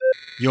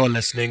You're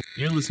listening.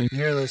 You're listening.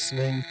 You're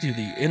listening to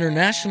the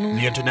International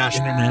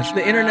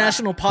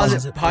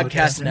Posit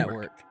Podcast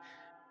Network.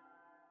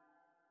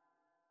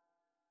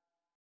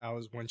 That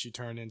was when she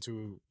turned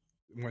into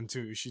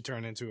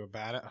a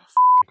bad. Oh,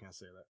 I can't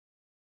say that.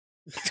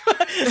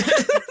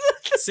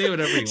 Say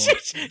whatever you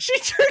want. She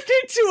turned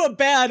into a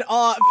bad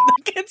off.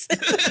 I can't say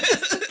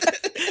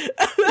that.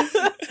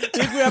 I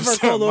think we have our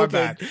cold open.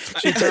 Bad.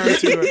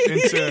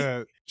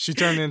 She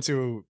turned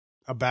into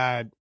a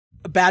bad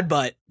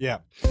butt. Yeah.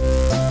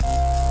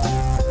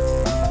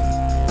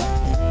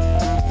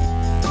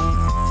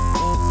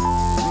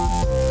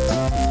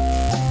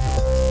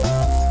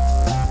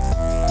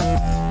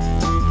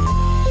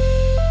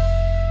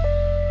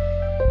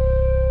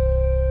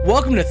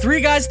 Welcome to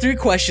Three Guys, Three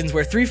Questions,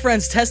 where three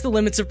friends test the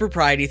limits of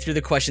propriety through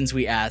the questions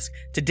we ask.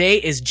 Today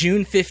is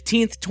June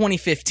 15th,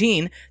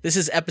 2015. This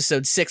is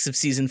episode 6 of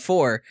season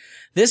 4.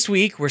 This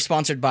week, we're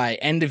sponsored by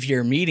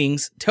end-of-year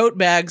meetings, tote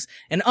bags,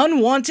 and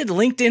unwanted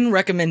LinkedIn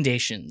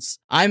recommendations.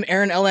 I'm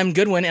Aaron L.M.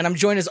 Goodwin, and I'm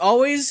joined as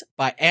always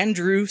by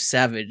Andrew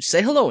Savage.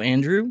 Say hello,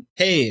 Andrew.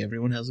 Hey,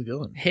 everyone. How's it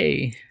going?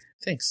 Hey.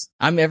 Thanks.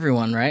 I'm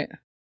everyone, right?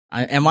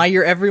 Am I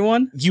your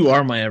everyone? You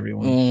are my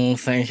everyone. Oh,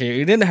 thank you.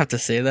 You didn't have to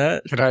say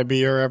that. Could I be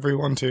your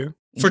everyone too?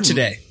 For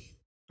today.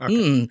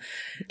 Okay.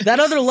 That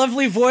other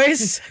lovely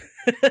voice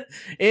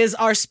is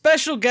our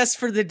special guest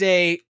for the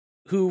day,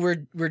 who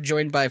we're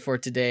joined by for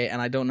today, and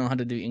I don't know how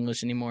to do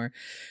English anymore.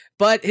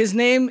 But his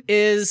name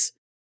is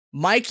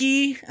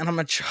Mikey, and I'm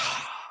gonna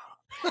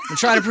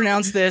try to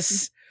pronounce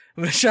this.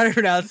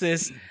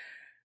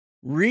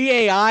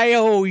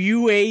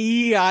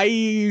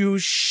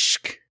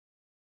 Riayouayushk.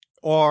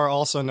 Or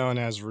also known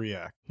as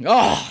React.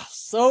 Oh,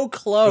 so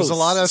close. There's a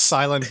lot of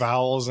silent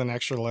vowels and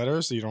extra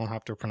letters, so you don't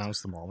have to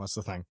pronounce them all. That's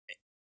the thing.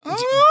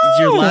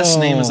 Your last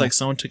name is like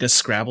someone took a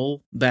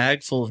Scrabble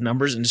bag full of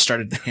numbers and just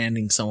started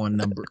handing someone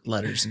number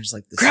letters and just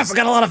like, crap, I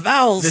got a lot of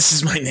vowels. This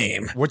is my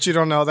name. What you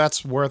don't know,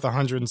 that's worth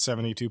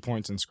 172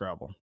 points in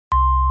Scrabble.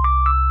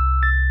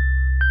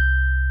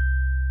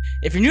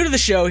 If you're new to the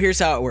show, here's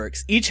how it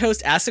works. Each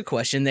host asks a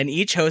question, then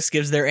each host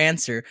gives their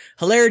answer.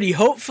 Hilarity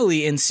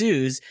hopefully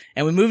ensues,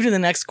 and we move to the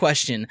next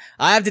question.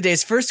 I have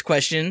today's first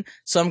question,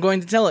 so I'm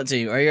going to tell it to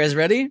you. Are you guys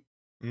ready?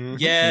 Mm-hmm.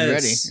 Yes. Are you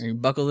ready? Are you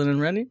buckled in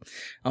and ready?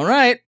 All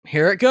right,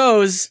 here it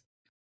goes.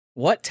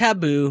 What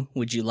taboo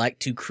would you like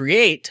to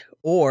create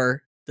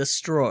or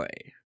destroy?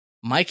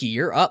 Mikey,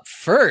 you're up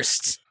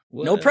first.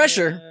 What? No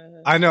pressure.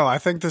 I know. I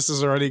think this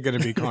is already going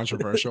to be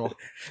controversial.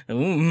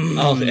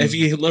 Oh, if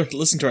you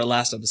listen to our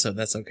last episode,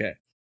 that's okay.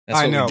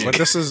 I know, but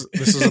this is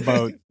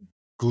about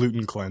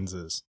gluten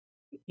cleanses.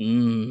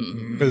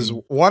 Because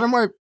one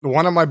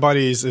of my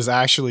buddies is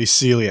actually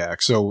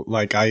celiac, so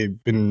like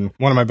one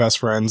of my best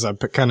friends. I've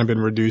kind of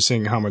been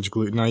reducing how much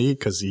gluten I eat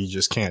because he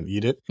just can't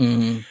eat it.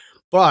 Mm-hmm.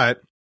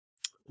 But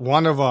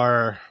one of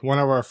our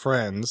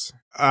friends,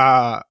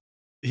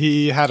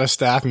 he had a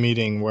staff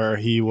meeting where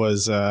he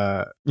was,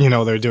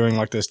 they're doing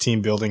like this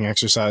team building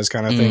exercise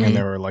kind of thing, and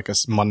they were like a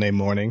Monday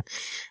morning,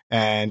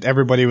 and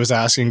everybody was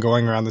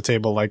going around the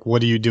table, like,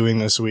 what are you doing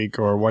this week?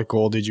 Or what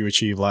goal did you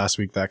achieve last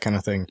week? That kind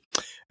of thing.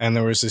 And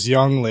there was this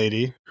young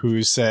lady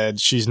who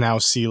said she's now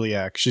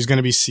celiac. She's going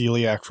to be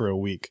celiac for a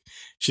week.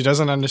 She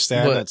doesn't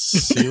understand that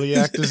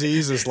celiac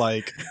disease is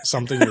like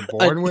something you're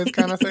born with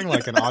kind of thing,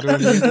 like an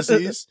autoimmune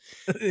disease.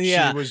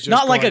 Yeah.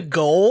 Not like a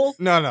goal?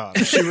 No.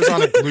 She was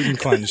on a gluten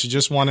cleanse. She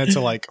just wanted to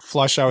like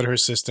flush out her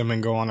system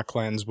and go on a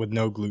cleanse with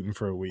no gluten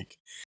for a week.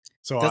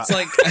 So that's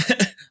like,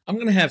 I'm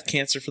going to have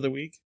cancer for the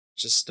week.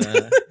 Just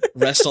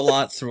rest a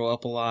lot, throw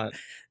up a lot,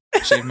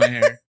 shave my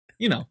hair.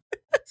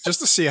 Just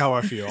to see how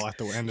I feel at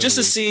the end of just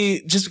the to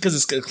see, just because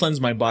it's going to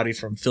cleanse my body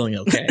from feeling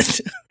okay.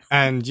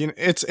 And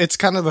it's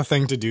kind of the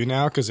thing to do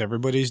now because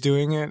everybody's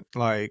doing it.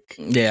 Like,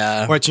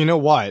 yeah. But you know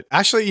what?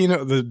 Actually,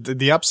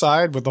 the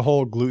upside with the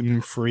whole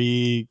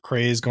gluten-free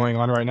craze going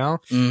on right now,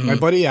 my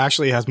buddy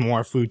actually has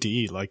more food to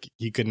eat. Like,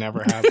 he could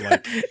never have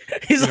like.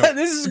 He's like,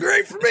 this is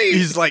great for me.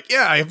 He's like,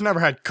 yeah, I've never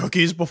had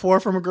cookies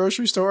before from a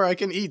grocery store. I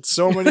can eat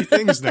so many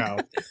things now.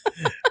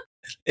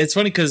 It's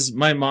funny because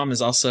my mom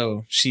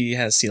she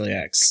has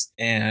celiacs,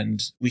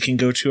 and we can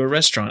go to a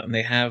restaurant and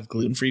they have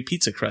gluten-free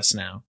pizza crust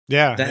now.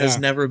 Yeah. That has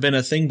never been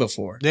a thing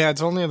before. Yeah,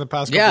 it's only in the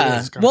past couple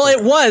years. Well,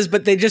 it was,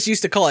 but they just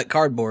used to call it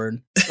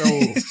cardboard.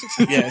 Oh.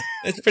 Yeah,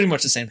 it's pretty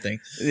much the same thing.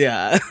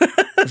 Yeah.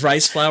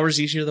 Rice flour is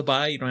easier to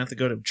buy. You don't have to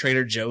go to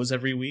Trader Joe's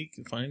every week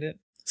to find it.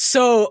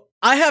 So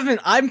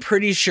I'm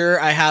pretty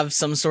sure I have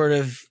some sort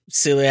of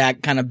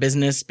celiac kind of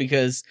business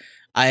because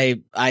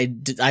I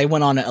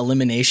went on an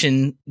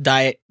elimination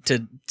diet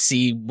to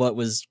see what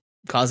was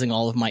causing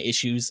all of my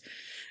issues.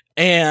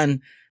 And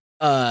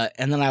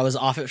then I was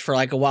off it for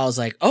like a while. I was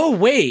like, oh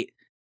wait,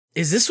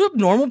 is this what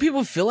normal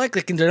people feel like?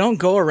 Like, they don't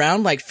go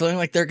around like feeling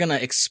like they're gonna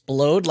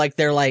explode, like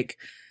they're like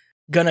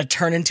gonna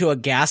turn into a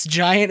gas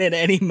giant at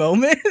any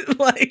moment.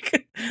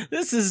 Like,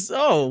 this is,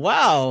 oh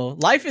wow,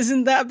 life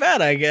isn't that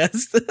bad, I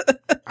guess.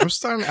 I'm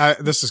starting,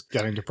 this is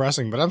getting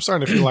depressing, but I'm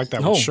starting to feel like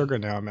that with sugar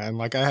now, man.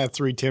 Like, I had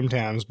 3 Tim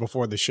Tams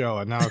before the show,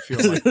 and now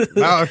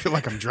I feel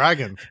like I'm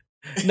dragging.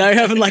 Now you're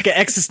having like an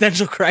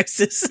existential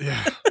crisis.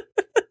 Yeah.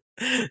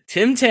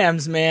 Tim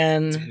Tams,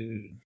 man.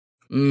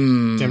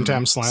 Dude. Tim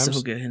Tam slams.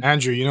 So good.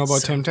 Andrew, you know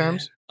about So Tim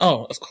Tams?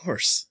 Oh, of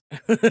course.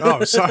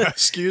 Oh, sorry.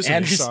 Excuse me.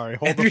 Andrew's, Sorry.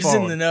 Hold Andrew's the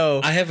phone. in the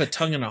know. I have a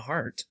tongue and a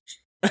heart.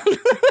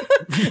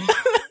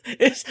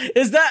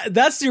 Is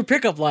that's your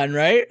pickup line,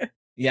 right?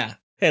 Yeah.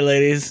 Hey,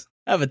 ladies,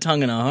 I have a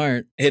tongue and a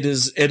heart. It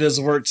has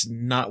worked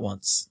not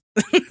once.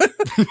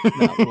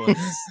 Not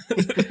once.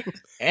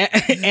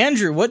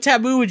 Andrew, what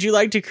taboo would you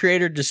like to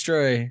create or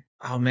destroy?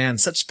 Oh man,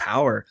 such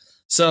power.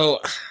 So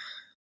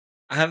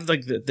I have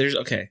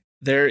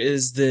there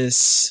is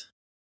this,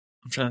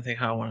 I'm trying to think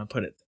how I want to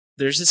put it.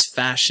 There's this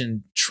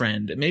fashion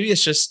trend. Maybe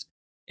it's just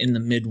in the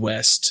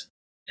Midwest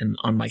and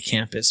on my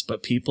campus,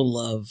 but people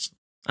love,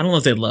 I don't know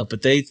if they love,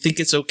 but they think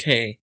it's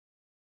okay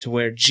to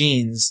wear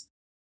jeans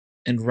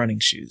and running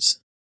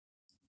shoes.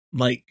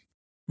 Like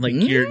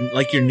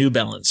your New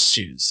Balance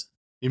shoes.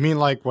 You mean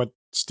like what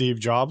Steve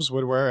Jobs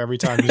would wear every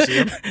time you see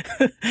him?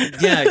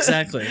 Yeah,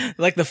 exactly.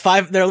 Like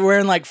they're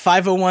wearing like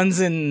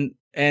 501s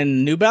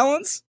and New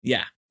Balance?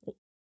 Yeah.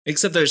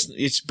 Except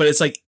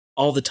it's like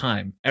all the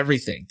time,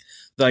 everything.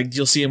 Like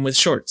you'll see them with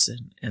shorts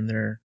and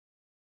their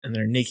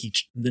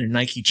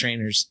Nike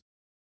trainers.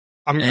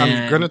 I'm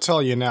gonna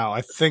tell you now.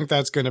 I think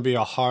that's gonna be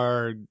a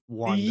hard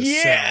one to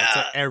sell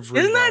to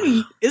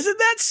everybody. Isn't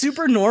that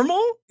super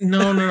normal?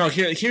 No.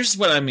 Here's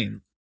what I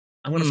mean.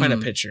 I'm gonna find a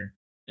picture,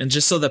 and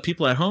just so that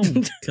people at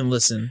home can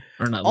listen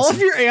or not. All listen.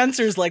 of your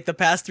answers, like the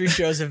past 3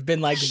 shows, have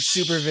been like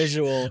super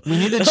visual. We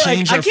need to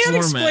change our I can't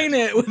format. explain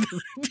it with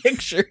a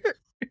picture.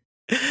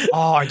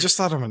 Oh, I just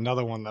thought of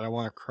another one that I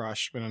want to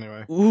crush, but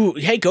anyway. Ooh,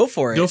 hey, go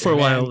for it. Go for a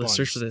while. Buns.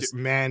 Search for this.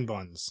 Man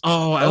buns.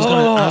 Oh, I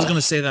was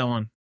gonna say that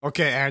one.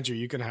 Okay, Andrew,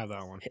 you can have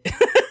that one.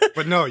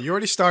 But no, you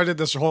already started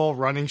this whole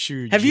running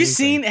shoe. Have you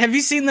thing.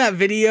 seen that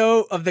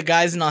video of the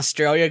guys in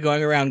Australia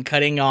going around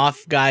cutting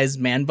off guys'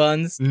 man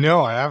buns?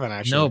 No, I haven't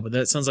actually. No, but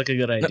that sounds like a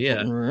good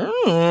idea.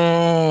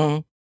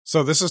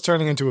 So this is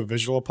turning into a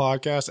visual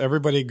podcast.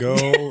 Everybody go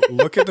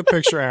look at the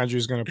picture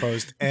Andrew's going to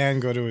post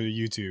and go to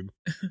YouTube.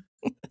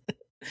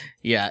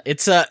 Yeah,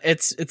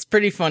 it's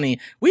pretty funny.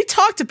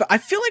 I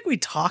feel like we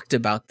talked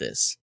about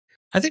this.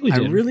 I think we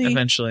did really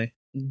eventually,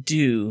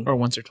 or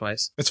once or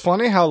twice. It's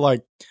funny how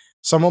like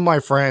some of my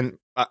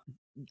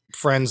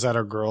friends that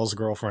are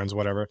girlfriends,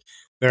 whatever.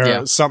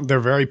 They're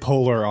very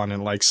polar on it.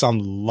 Like some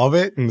love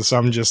it and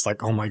some just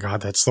like, oh my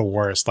God, that's the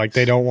worst. Like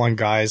they don't want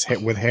guys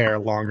hit with hair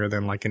longer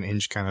than like an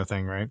inch kind of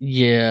thing, right?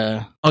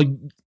 Yeah. Oh,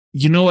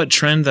 you know what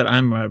trend that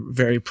I'm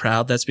very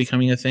proud that's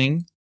becoming a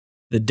thing?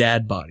 The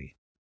dad body.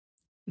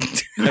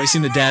 Have you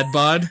seen the dad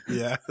bod?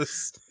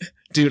 Yes.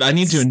 Dude, I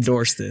need to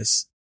endorse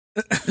this.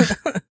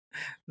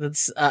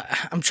 That's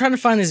I'm trying to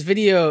find this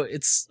video.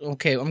 It's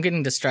okay. I'm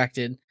getting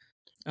distracted.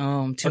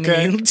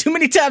 Too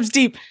many tabs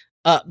deep.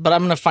 But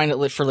I'm gonna find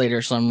it for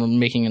later, so I'm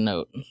making a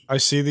note. I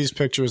see these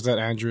pictures that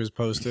Andrew has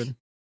posted.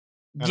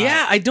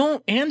 Yeah, I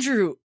don't,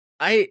 Andrew.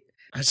 You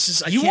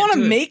can't want to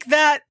do it. make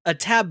that a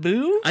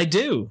taboo? I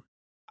do.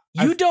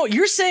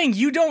 You're saying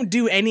you don't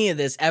do any of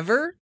this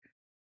ever?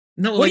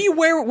 No. What do you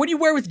wear? What do you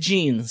wear with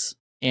jeans,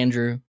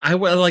 Andrew? I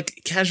wear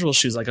like casual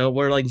shoes. Like I'll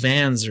wear like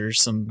Vans or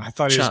some. I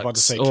thought he was about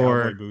to say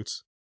cowboy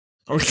boots.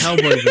 Or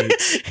cowboy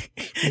boots.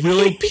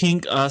 Really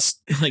pink,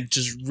 like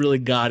just really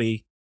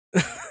gaudy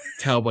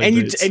cowboy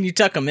boots. And you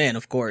tuck them in,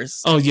 of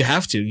course. Oh, you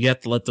have to. You have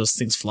to let those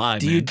things fly,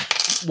 man.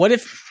 What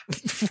if...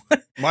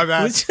 My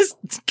bad. It's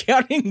just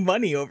counting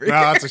money over here.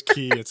 No, it's a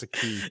key. It's a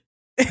key.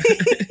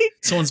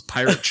 Someone's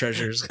pirate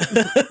treasures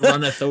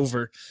runneth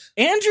over.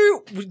 Andrew,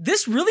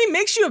 this really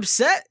makes you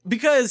upset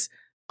because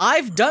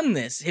I've done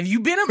this. Have you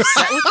been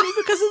upset with me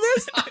because of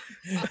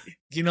this?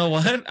 You know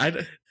what?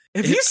 Have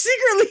you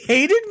secretly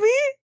hated me?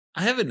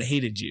 I haven't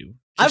hated you.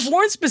 I've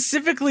worn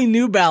specifically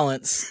New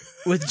Balance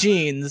with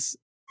jeans.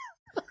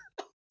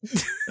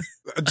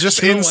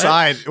 Just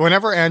inside,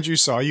 whenever Andrew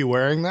saw you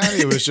wearing that,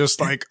 it was just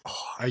like,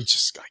 oh, I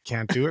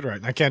can't do it right.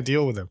 I can't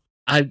deal with him.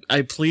 I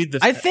plead the.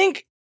 I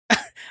think,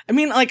 I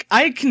mean, like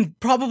I can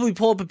probably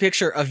pull up a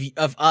picture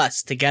of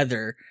us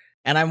together,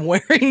 and I'm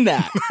wearing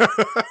that.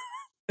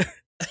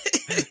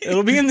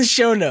 It'll be in the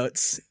show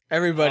notes,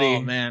 everybody.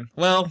 Oh man,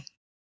 well,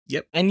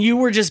 yep. And you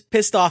were just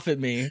pissed off at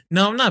me.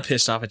 No, I'm not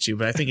pissed off at you,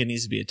 but I think it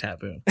needs to be a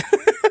taboo.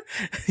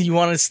 You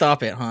want to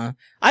stop it, huh?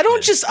 I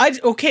don't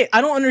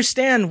I don't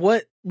understand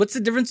what's the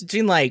difference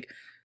between like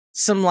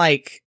some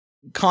like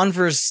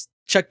Converse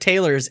Chuck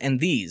Taylors and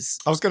these.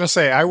 I was gonna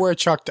say I wore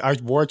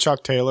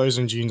Chuck Taylors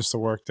and jeans to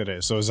work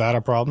today. So is that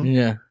a problem?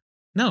 Yeah.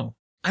 No,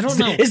 I don't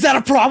know. Is that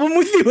a problem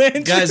with you,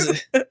 Andrew?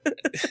 Guys?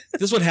 This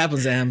is what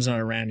happens at Amazon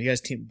around. You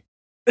guys team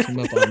up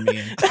on me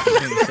and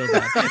so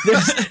bad.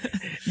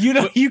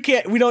 You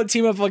can't. We don't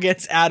team up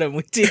against Adam.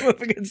 We team up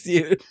against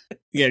you.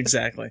 Yeah,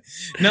 exactly.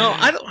 No,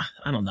 I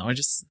don't know.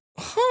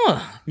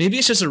 Maybe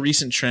it's just a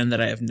recent trend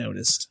that I have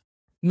noticed.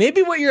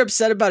 Maybe what you're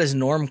upset about is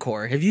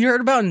normcore. Have you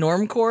heard about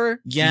normcore?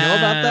 Yeah, you know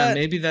about that?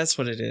 Maybe that's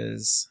what it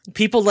is.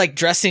 People like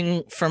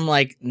dressing from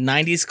like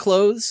 90s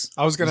clothes.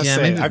 I was gonna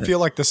say, I feel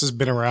like this has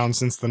been around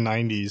since the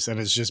 90s and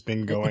it's just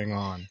been going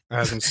on. It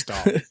hasn't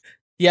stopped.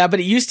 Yeah,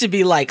 but it used to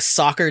be like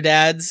soccer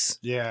dads.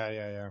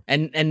 Yeah.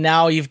 And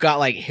now you've got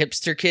like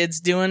hipster kids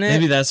doing it.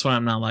 Maybe that's what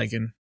I'm not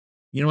liking.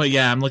 You know what?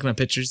 Yeah, I'm looking at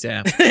pictures.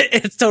 Yeah.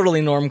 It's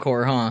totally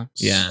normcore, huh?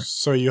 Yeah.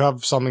 So you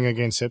have something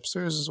against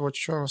hipsters is what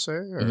you're trying to say?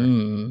 Or?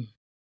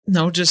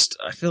 No, just,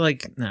 I feel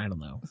like, I don't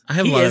know. I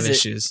have a lot of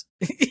issues.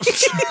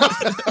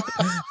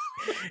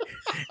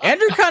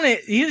 Andrew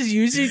he's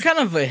usually kind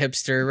of a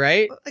hipster,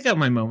 right? I got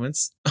my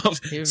moments.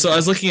 So I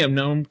was looking at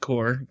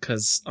Gnomecore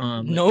because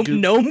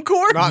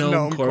Gnomecore? Not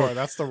Gnomecore.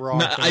 That's the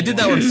wrong. I did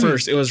that one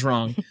first. It was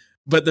wrong.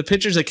 But the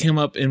pictures that came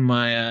up in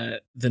my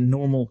the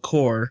normal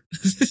core,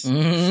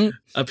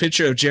 a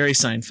picture of Jerry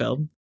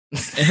Seinfeld,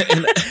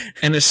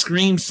 and a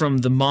screen from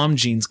the Mom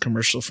Jeans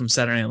commercial from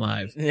Saturday Night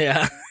Live.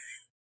 Yeah,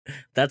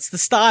 that's the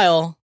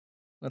style.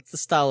 That's the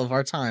style of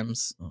our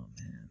times. Oh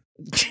man,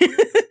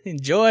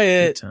 enjoy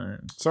it. Good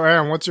time. So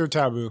Aaron, what's your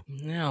taboo?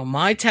 No,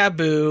 my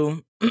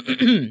taboo.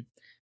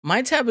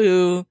 My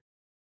taboo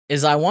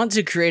is I want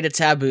to create a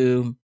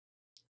taboo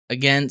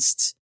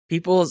against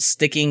people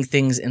sticking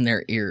things in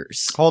their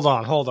ears. Hold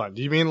on.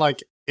 Do you mean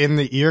like in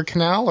the ear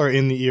canal or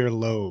in the ear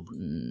lobe?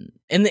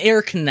 In the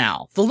ear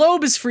canal. The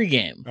lobe is free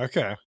game.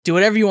 Okay. Do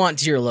whatever you want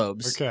to your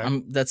lobes. Okay.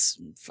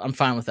 I'm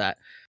fine with that.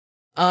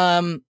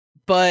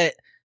 But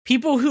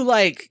people who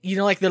like,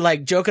 like they're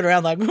like joking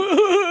around like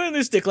and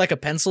they stick like a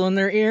pencil in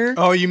their ear.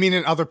 Oh, you mean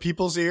in other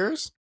people's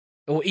ears?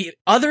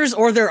 Others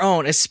or their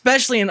own,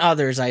 especially in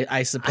others,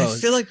 I suppose.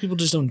 I feel like people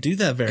just don't do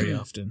that very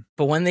often.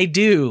 But when they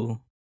do,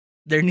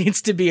 there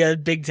needs to be a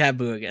big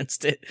taboo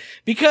against it,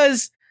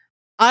 because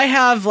I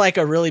have like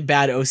a really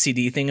bad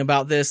OCD thing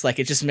about this. Like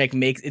it just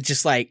makes it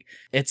just like,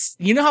 it's,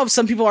 how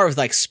some people are with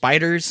like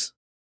spiders,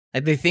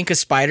 like they think of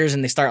spiders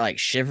and they start like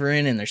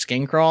shivering and their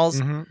skin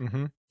crawls.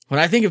 When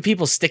I think of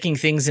people sticking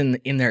things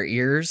in their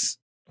ears,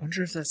 I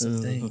wonder if that's a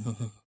thing.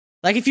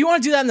 Like if you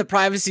want to do that in the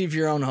privacy of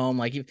your own home,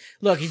 like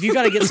if you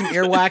got to get some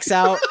earwax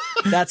out,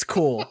 that's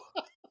cool.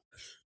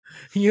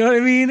 You know what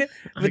I mean?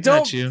 But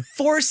don't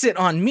force it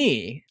on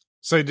me.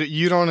 So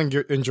you don't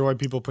enjoy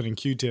people putting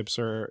Q-tips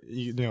or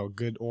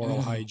good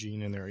oral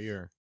hygiene in their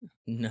ear?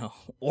 No,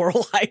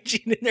 oral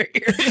hygiene in their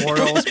ear.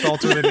 Oral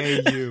spelled with an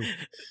A-U.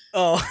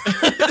 Oh,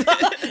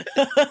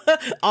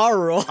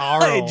 oral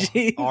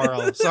hygiene.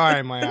 Oral.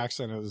 Sorry, my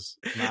accent is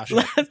mashed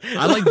up.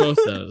 I like both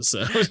those.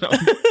 So.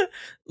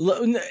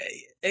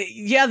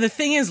 Yeah, the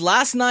thing is,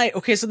 last night.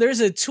 Okay, so there's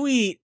a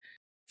tweet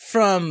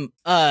from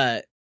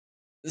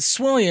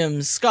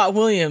Scott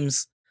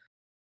Williams.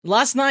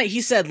 Last night he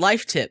said,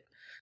 "Life tip: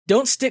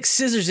 don't stick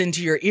scissors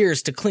into your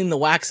ears to clean the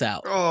wax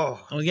out." Oh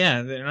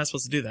yeah, they're not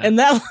supposed to do that. And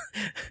that,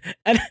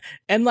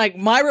 and like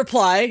my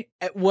reply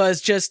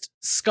was just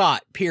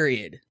Scott.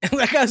 Period.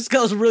 And that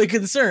guy was really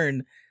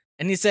concerned,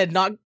 and he said,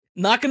 "Not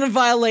going to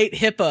violate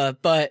HIPAA,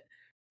 but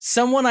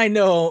someone I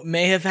know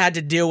may have had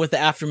to deal with the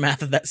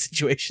aftermath of that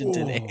situation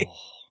today."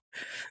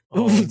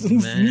 Oh,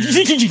 man.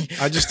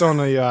 I just don't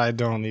know. Yeah, I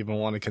don't even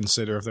want to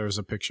consider if there was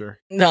a picture.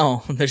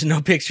 No, there's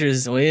no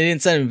pictures. We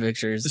didn't send him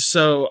pictures.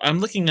 So I'm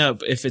looking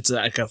up if it's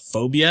like a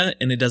phobia,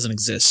 and it doesn't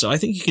exist. So I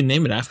think you can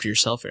name it after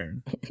yourself,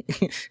 Aaron.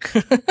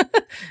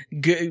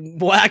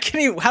 Good. Well,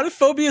 how do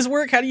phobias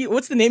work?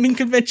 What's the naming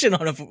convention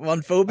on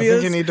phobias?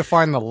 I think you need to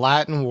find the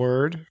Latin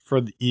word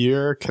for the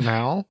ear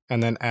canal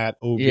and then add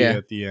obia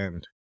at the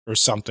end or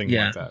something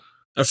like that.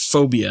 A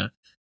phobia.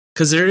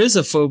 Because there is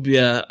a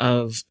phobia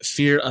of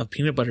fear of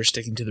peanut butter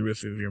sticking to the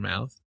roof of your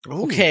mouth.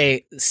 Ooh.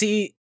 Okay,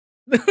 see,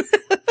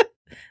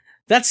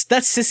 that's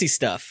sissy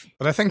stuff.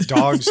 But I think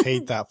dogs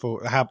hate that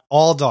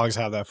all dogs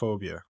have that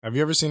phobia. Have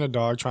you ever seen a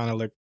dog trying to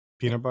lick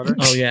peanut butter?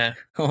 Oh yeah.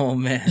 Oh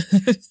man.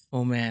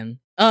 Oh man.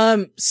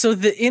 So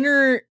the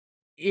inner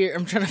ear.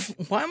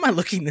 Why am I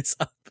looking this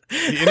up?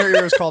 The inner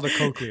ear is called a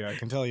cochlea. I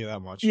can tell you that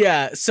much.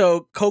 Yeah.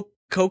 So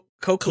cochleopia.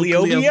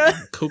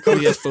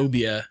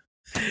 Cochleophobia.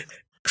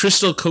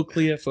 Crystal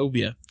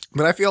cochleophobia.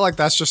 But I feel like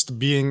that's just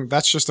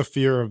a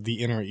fear of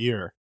the inner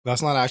ear.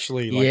 That's not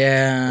actually like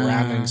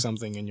ramming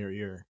something in your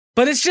ear.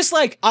 But it's just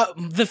like,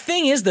 the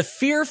thing is, the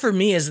fear for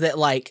me is that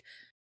like,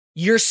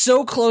 you're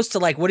so close to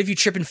like, what if you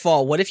trip and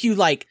fall? What if you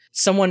like,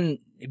 someone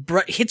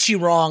hits you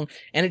wrong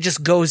and it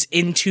just goes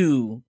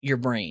into your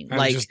brain? And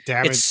like,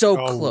 it's so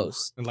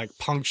close. And like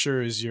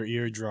punctures your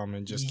eardrum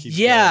and just keeps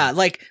going.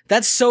 Like,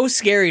 that's so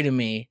scary to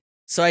me.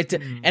 So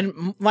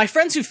and my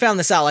friends who found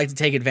this out like to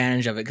take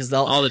advantage of it because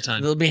all the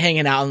time they'll be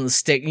hanging out on the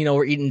stick.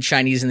 We're eating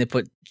Chinese and they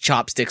put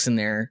chopsticks in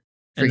their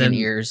freaking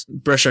ears.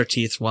 Brush our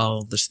teeth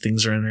while the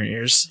things are in our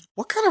ears.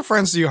 What kind of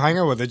friends do you hang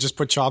out with? They just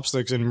put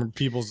chopsticks in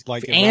people's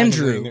like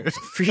Andrew.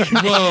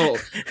 Whoa!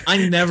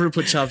 I never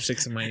put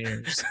chopsticks in my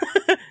ears.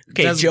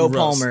 Okay, that's Joe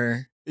gross.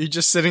 Palmer. You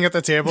just sitting at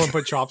the table and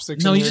put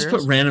chopsticks. No, in you your just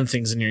ears? put random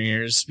things in your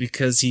ears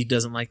because he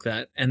doesn't like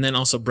that, and then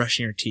also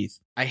brushing your teeth.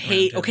 I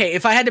hate. Okay,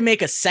 if I had to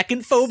make a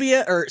second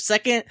phobia or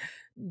second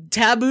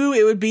taboo,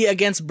 it would be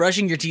against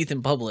brushing your teeth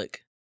in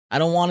public. I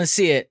don't want to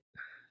see it.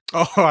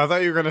 Oh, I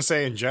thought you were gonna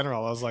say in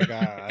general. I was like,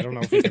 I don't know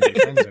if we can be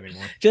friends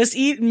anymore. Just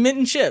eat mint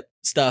and chip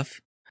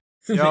stuff.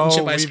 Mint and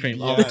chip ice cream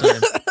all the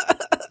time.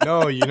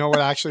 No, you know what?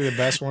 Actually, the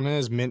best one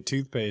is mint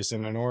toothpaste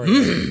in an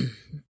Oreo.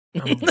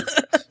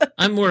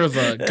 I'm more of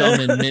a gum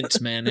and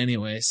mint man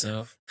anyway,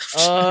 so.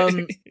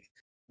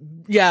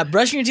 Yeah,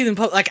 brushing your teeth in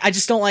public, like, I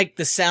just don't like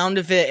the sound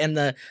of it and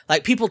the,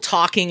 like, people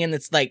talking and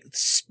it's like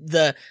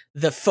the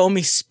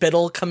foamy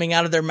spittle coming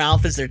out of their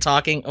mouth as they're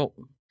talking. Oh,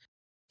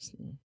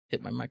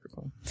 hit my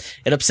microphone.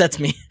 It upsets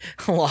me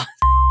a lot.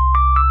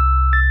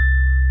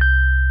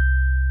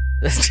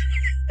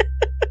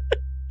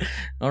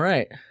 All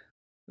right.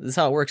 This is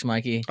how it works,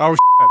 Mikey. Oh,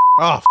 shit.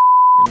 Oh,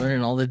 You're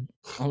learning all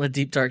the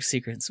deep, dark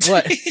secrets.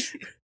 What?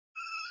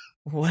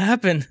 What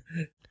happened?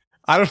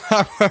 I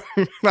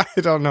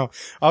don't know.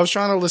 I was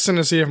trying to listen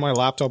to see if my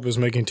laptop was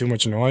making too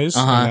much noise,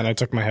 and then I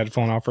took my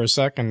headphone off for a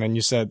sec, and then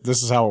you said,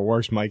 "This is how it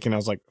works, Mike," and I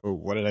was like, "Oh,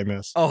 what did I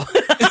miss?" Oh.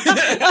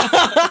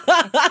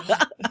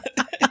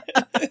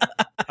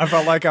 I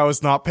felt like I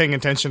was not paying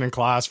attention in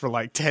class for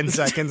like 10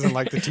 seconds, and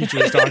like the teacher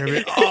was talking to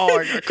me. Oh,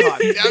 I got caught.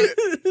 Damn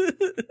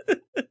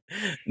it.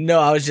 No,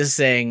 I was just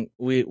saying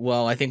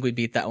I think we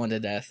beat that one to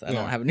death. I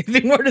don't have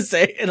anything more to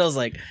say. And I was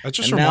like, that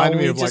just reminded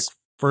me of like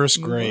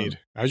first grade.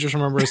 I just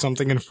remember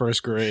something in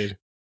first grade.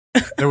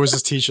 There was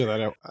this teacher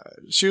that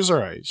she was all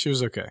right. She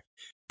was okay.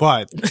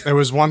 But there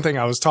was one thing.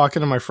 I was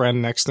talking to my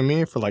friend next to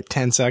me for like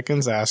 10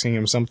 seconds, asking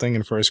him something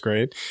in first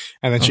grade.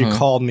 And then she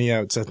called me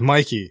out and said,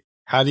 "Mikey,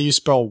 how do you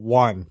spell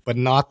one, but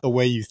not the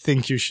way you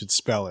think you should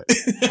spell it?"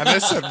 And I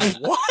said,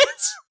 "What?"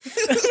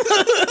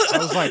 I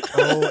was like,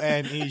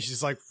 O-N-E.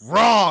 She's like,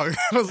 "Wrong."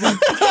 I was like,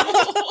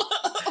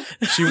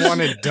 she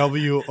wanted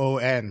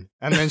W-O-N.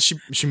 And then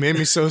she made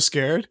me so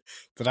scared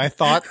that I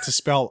thought to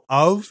spell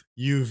of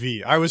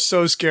U-V. I was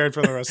so scared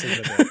for the rest of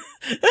the day.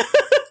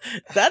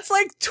 That's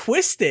like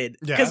twisted.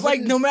 Yeah. Because like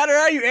no matter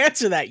how you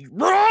answer that, you're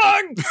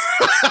wrong.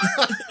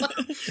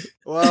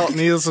 Well,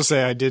 needless to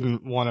say, I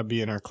didn't want to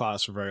be in her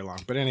class for very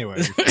long. But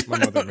anyway, my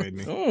mother made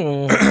me.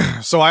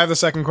 So I have the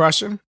second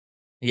question.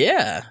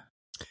 Yeah.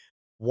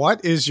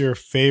 What is your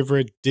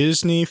favorite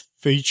Disney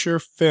feature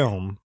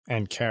film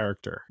and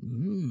character?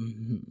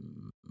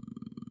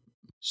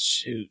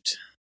 Shoot.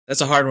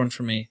 That's a hard one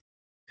for me.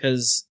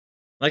 Because,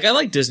 like, I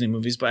like Disney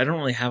movies, but I don't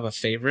really have a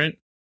favorite.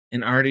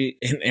 And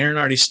Aaron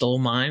already stole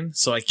mine,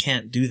 so I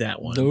can't do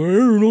that one. No,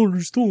 Aaron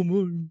already stole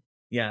mine.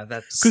 Yeah,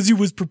 that's... Because he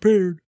was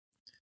prepared.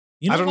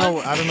 You know I don't know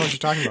what you're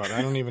talking about.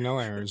 I don't even know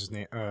Aaron's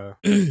name. I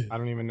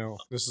don't even know.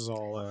 This is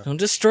all... Don't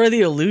destroy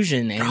the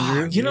illusion,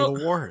 Andrew. God, you're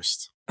the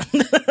worst.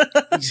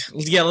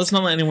 Yeah, let's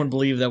not let anyone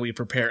believe that we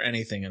prepare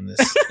anything in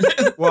this.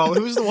 Well,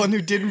 who's the one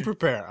who didn't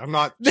prepare? I'm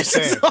not just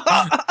saying.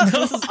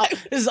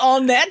 This is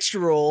all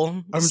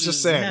natural. I'm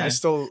just saying. Yeah.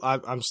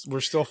 We're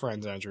still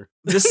friends, Andrew.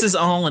 This is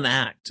all an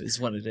act, is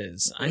what it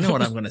is. I know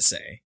what I'm going to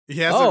say.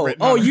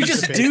 You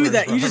just do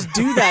that. You just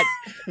do that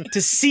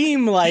to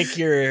seem like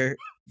you're...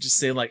 Just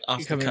say like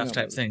off the cuff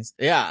type things.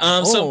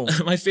 Yeah. So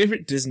my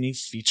favorite Disney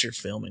feature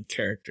film and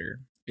character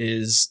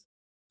is,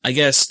 I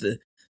guess, the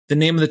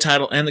name of the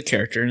title and the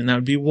character, and that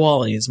would be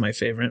WALL-E is my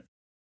favorite.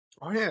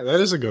 Oh yeah, that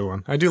is a good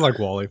one. I do like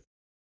WALL-E.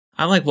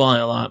 I like WALL-E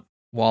a lot.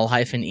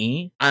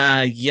 Wall-E?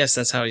 Yes,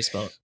 that's how you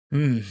spell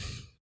it.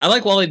 I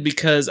like WALL-E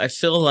because I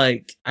feel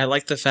like I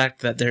like the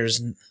fact that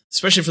there's,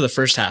 especially for the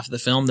first half of the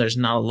film, there's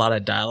not a lot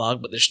of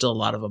dialogue, but there's still a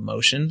lot of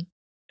emotion,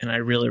 and I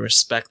really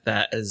respect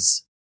that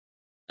as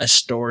a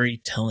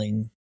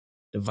storytelling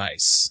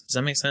device. Does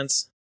that make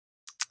sense?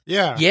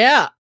 Yeah.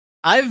 Yeah.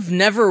 I've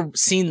never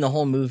seen the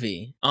whole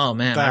movie. Oh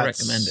man, I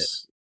recommend it.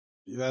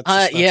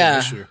 That's yeah. an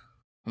issue.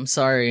 I'm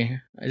sorry.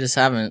 I just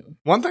haven't.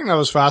 One thing that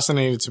was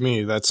fascinating to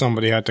me that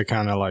somebody had to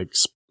kind of like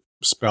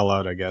spell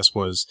out, I guess,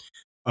 was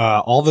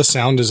all the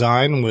sound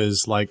design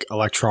was like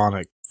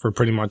electronic for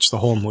pretty much the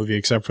whole movie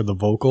except for the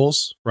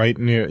vocals, right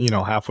near,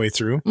 halfway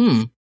through.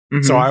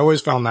 Mm-hmm. So I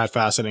always found that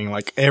fascinating.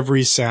 Like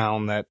every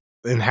sound that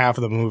in half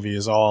of the movie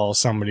is all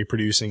somebody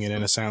producing it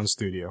in a sound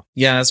studio.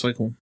 Yeah, that's way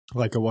cool.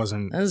 Like it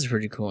wasn't. That is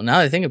pretty cool. Now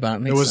that I think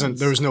about it,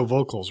 There was no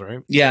vocals, right?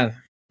 Yeah.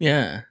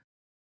 Yeah.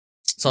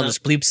 It's all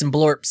just bleeps and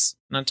blorps.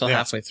 Not until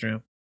halfway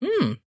through.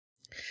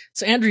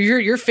 So Andrew,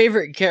 your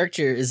favorite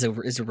character is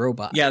a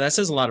robot. Yeah, that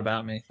says a lot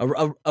about me.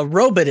 A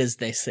robot, as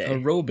they say. A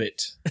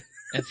robot.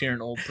 If you're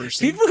an old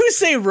person. People who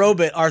say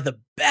robot are the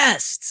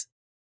best.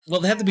 Well,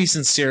 they have to be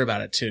sincere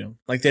about it too.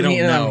 Like they don't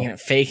know.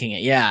 Faking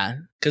it, yeah.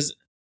 Because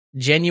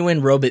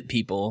genuine robot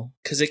people.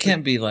 Because it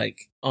can't be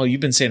like, oh,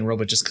 you've been saying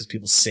robot just because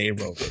people say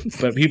robot.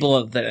 But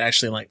people that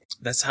actually like,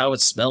 that's how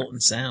it's spelled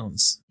and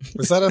sounds.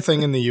 Is that a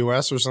thing in the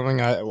U.S. or something?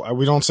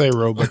 We don't say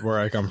robot where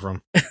I come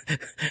from.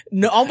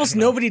 No, almost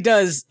nobody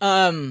does.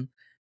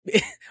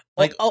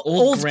 Like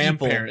old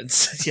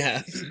grandparents.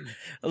 Yeah.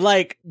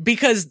 Like,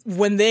 because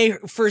when they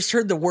first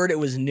heard the word, it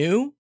was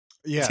new.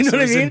 Yeah, you know so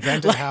what I mean?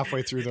 Invented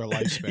halfway through their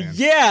lifespan.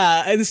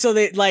 Yeah, and so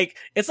they like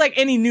it's like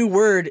any new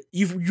word.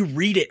 You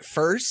read it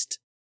first.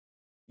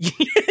 You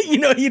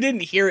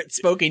didn't hear it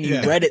spoken.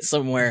 You read it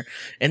somewhere,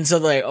 and so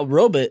like a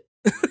robot.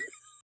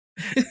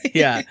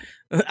 Yeah,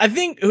 I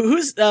think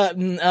who's that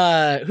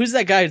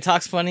guy who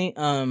talks funny?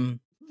 That's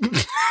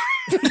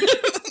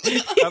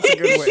a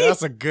good way.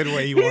 That's a good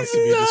way he wants to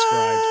be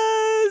described.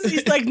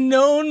 He's like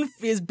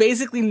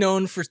basically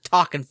known for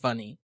talking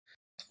funny.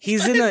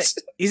 He's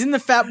in the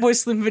Fatboy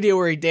Slim video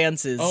where he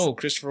dances. Oh,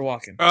 Christopher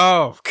Walken.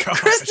 Oh god,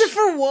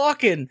 Christopher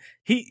Walken.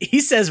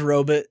 He says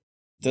robot.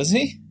 Does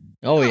he?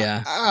 Oh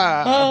yeah.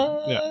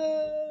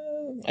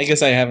 Yeah. I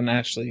guess I haven't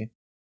actually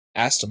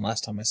asked him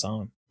last time I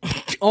saw him.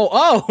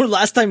 Oh,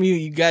 last time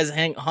you guys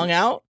hung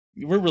out?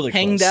 We're really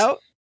hanged close. out?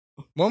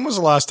 When was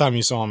the last time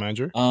you saw him,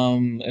 Andrew?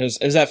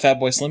 It was that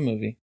Fatboy Slim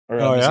movie or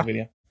music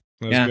video.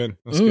 That's Yeah. good.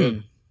 That's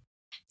good.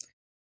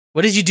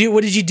 What did you do?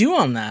 What did you do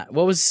on that?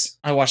 What was?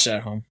 I watched it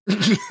at home.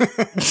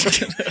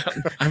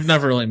 I've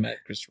never really met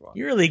Christopher Walken.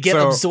 You really get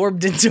So-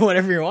 absorbed into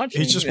whatever you're watching.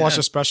 He just Yeah.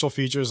 watches special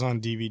features on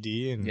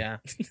DVD, and Yeah.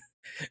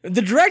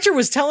 The director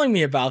was telling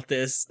me about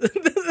this.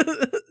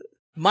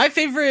 My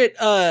favorite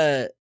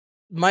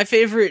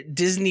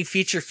Disney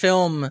feature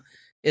film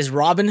is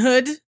Robin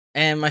Hood,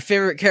 and my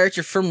favorite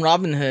character from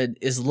Robin Hood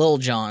is Lil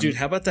Jon. Dude,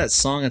 how about that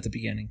song at the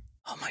beginning?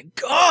 Oh my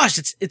gosh,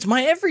 it's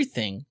my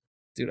everything.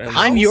 Dude,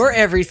 I'm your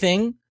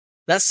everything.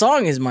 That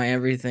song is my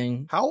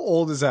everything. how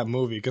old is that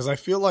movie? Because I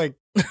feel like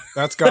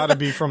that's got to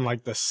be from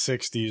like the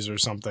 60s or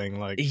something.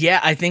 Like, Yeah,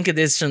 I think it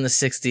is from the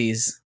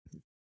 60s.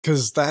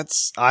 because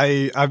that's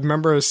I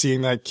remember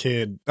seeing that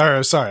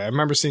I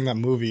remember seeing that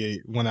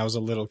movie when I was a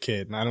little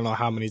kid, and I don't know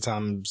how many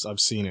times I've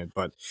seen it,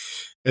 but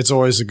it's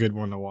always a good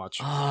one to watch.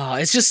 Oh,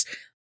 it's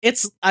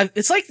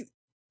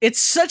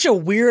such a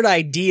weird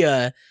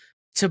idea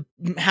to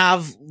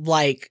have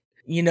like,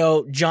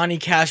 Johnny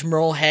Cash,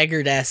 Merle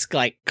Haggard-esque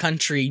like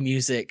country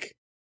music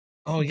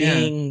Oh yeah.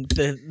 being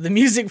the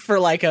music for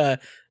like an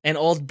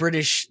old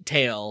British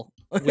tale.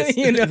 With,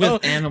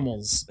 with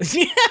animals.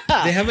 Yeah.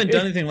 They haven't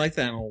done anything like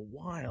that in a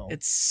while.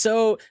 It's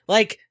so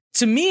like,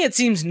 to me it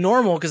seems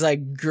normal because I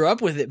grew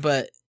up with it,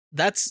 but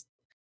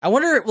I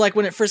wonder, like,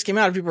 when it first came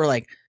out, if people were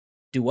like,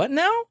 do what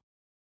now?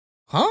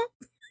 Huh?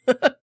 Now you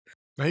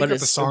but got the it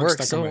song works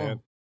stuck so in my well. head.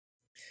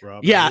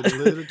 Robin Yeah. Hood,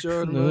 Little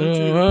John,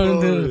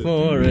 Run to the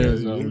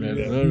forest,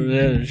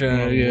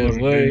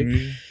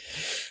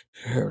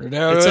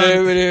 It's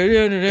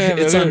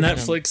on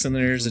Netflix, and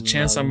there's a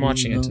chance I'm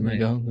watching it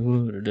tonight.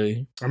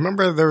 I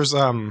remember there was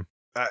the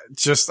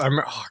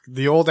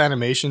old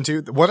animation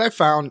too. What I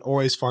found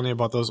always funny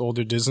about those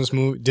older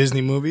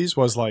Disney movies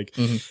was like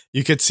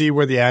you could see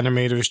where the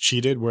animators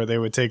cheated, where they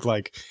would take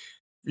like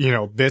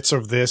bits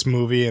of this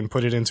movie and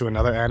put it into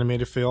another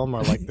animated film,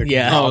 or like the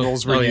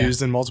models were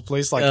used in multiple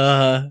places. Like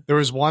there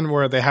was one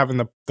where they having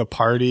the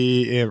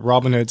party,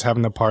 Robin Hood's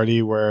having the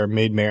party where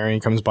Maid Marian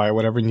comes by or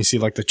whatever, and you see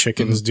like the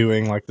chickens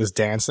doing like this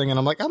dance thing, and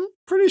I'm like, I'm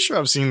pretty sure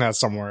I've seen that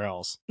somewhere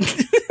else.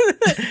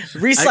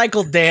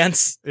 Recycled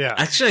dance. Yeah.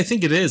 Actually, I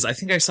think it is. I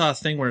think I saw a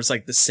thing where it's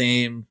like the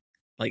same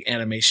like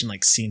animation,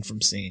 like scene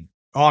from scene.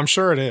 Oh, I'm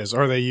sure it is.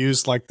 Or they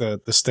use like the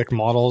stick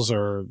models,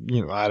 or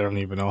I don't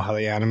even know how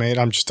they animate.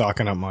 I'm just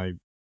talking up my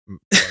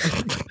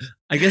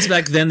I guess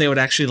back then they would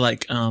actually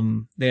like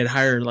they'd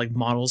hire like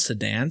models to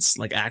dance,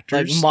 like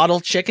actors. Like model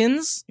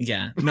chickens?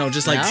 Yeah. No,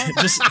 just like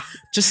No?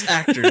 just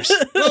actors.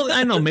 Well,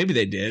 I know maybe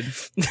they did.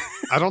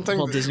 I don't think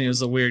Walt Disney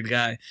was a weird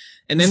guy.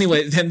 And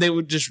anyway, then they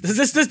would just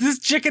Does this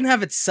chicken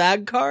have its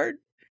SAG card?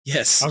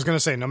 yes. I was gonna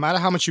say, no matter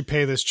how much you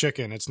pay this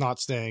chicken, it's not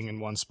staying in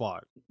one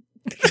spot.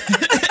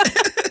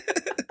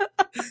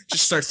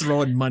 Just start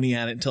throwing money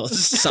at it until it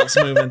stops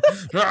moving.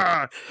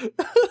 Ah!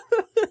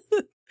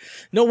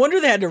 No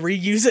wonder they had to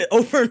reuse it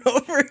over and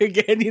over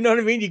again. You know what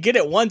I mean? You get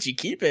it once, you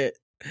keep it.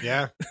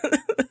 Yeah.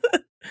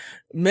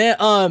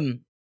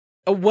 Man,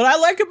 what I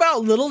like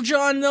about Little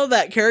John though,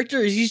 that character,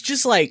 is he's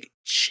just like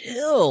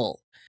chill.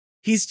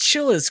 He's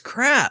chill as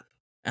crap.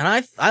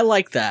 And I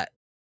like that.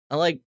 I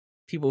like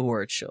people who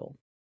are chill.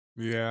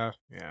 Yeah.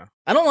 Yeah.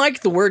 I don't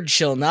like the word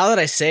chill. Now that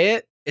I say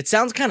it, it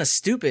sounds kind of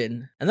stupid.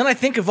 And then I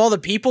think of all the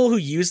people who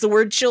use the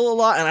word chill a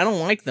lot, and I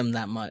don't like them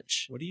that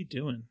much. What are you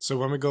doing? So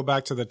when we go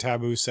back to the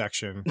taboo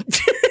section,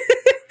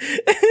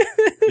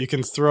 you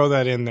can throw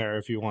that in there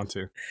if you want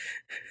to.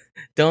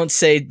 Don't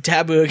say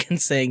taboo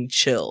against saying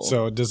chill.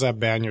 So does that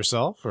ban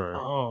yourself, or?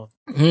 Oh,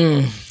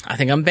 I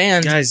think I'm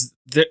banned. guys,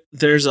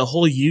 there's a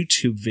whole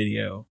YouTube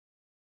video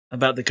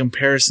about the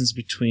comparisons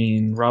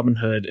between Robin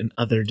Hood and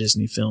other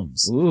Disney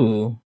films.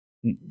 Ooh.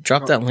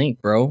 Drop that link,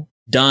 bro.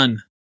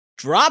 Done.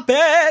 Drop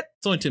it!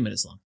 It's only 2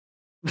 minutes long.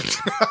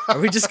 Are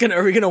we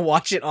gonna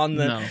watch it on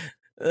the... No,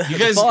 you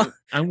guys.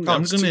 I'm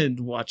gonna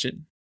watch it.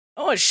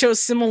 Oh, it shows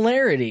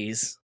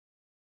similarities.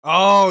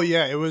 Oh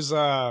yeah, it was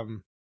A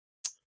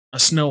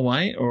Snow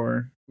White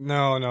or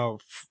no.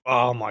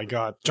 Oh my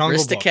god,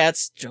 Jungle Book.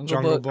 Aristocats,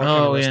 Jungle Book.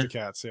 Oh, and yeah.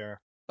 Aristocats, yeah.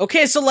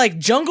 Okay, so like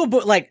Jungle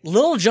Book, like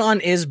Little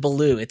John is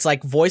Baloo. It's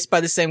like voiced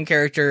by the same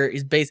character.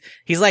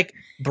 He's like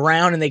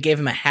brown, and they gave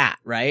him a hat,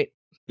 right?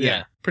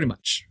 Yeah, pretty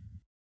much.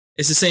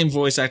 It's the same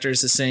voice actor.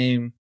 It's the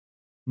same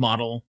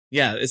model.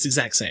 Yeah, it's the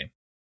exact same.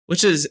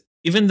 Which is,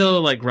 even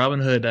though like Robin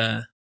Hood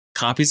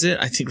copies it,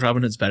 I think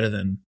Robin Hood's better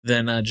than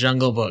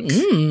Jungle Book.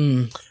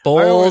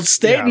 Bold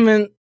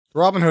statement.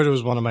 Robin Hood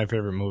was one of my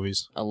favorite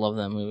movies. I love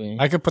that movie.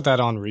 I could put that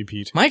on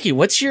repeat. Mikey,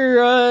 what's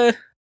your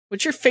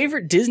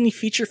favorite Disney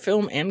feature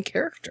film and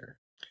character?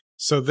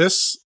 So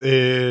this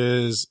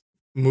is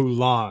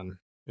Mulan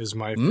is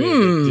my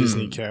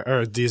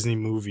favorite Disney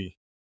movie.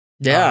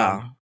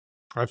 Yeah.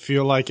 I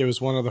feel like it was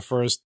one of the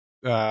first.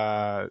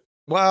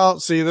 Well,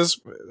 see, this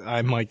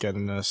I might get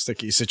in a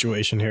sticky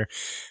situation here.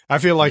 I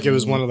feel like it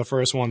was one of the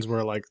first ones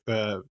where like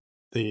the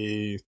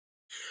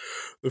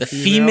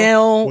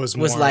female was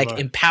like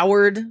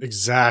empowered.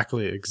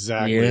 Exactly.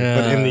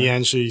 Yeah. But in the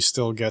end, she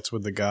still gets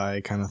with the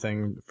guy, kind of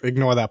thing.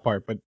 Ignore that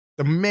part, but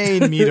the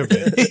main meat of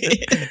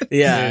it,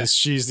 is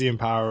she's the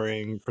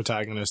empowering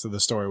protagonist of the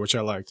story, which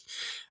I liked.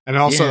 And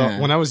also,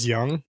 when I was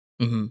young.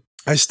 Mm-hmm.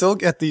 I still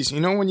get these,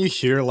 when you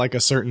hear like a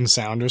certain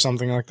sound or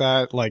something like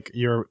that, like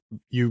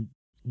you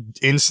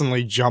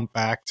instantly jump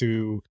back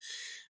to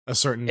a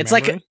certain It's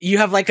memory. like you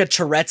have like a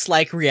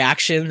Tourette's-like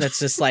reaction that's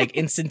just like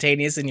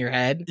instantaneous in your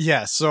head.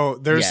 Yeah, so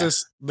there's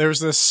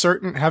this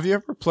certain, have you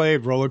ever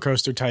played Roller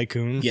Coaster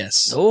Tycoon?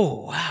 Yes.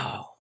 Oh,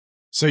 wow.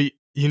 So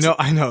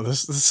I know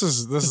this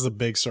is a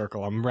big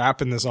circle. I'm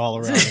wrapping this all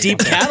around. This is a deep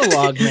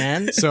catalog,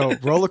 man. So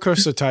Roller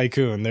Coaster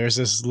Tycoon, there's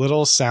this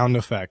little sound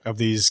effect of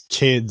these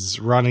kids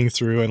running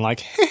through and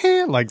like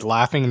like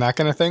laughing and that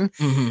kind of thing.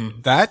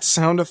 Mm-hmm. That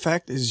sound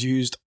effect is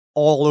used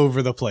all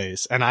over the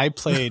place, and I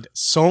played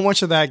so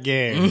much of that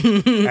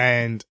game,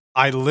 and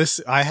I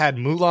had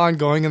Mulan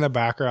going in the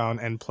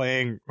background and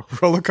playing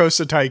Roller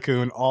Coaster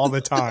Tycoon all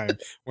the time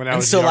when I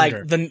was younger.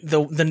 Like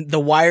the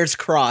wires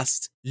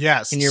crossed.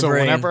 Yes. In your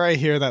brain. Whenever I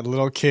hear that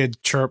little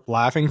kid chirp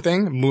laughing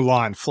thing,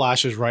 Mulan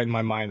flashes right in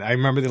my mind. I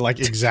remember the like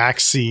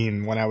exact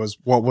scene what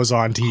was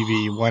on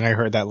TV when I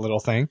heard that little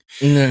thing.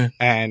 Mm-hmm.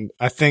 And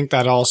I think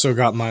that also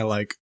got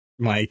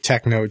my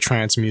techno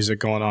trance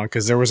music going on,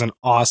 because there was an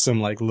awesome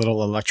like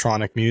little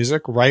electronic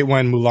music right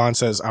when Mulan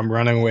says I'm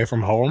running away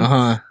from home.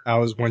 That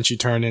was when she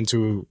turned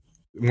into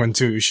a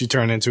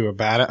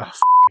bad. I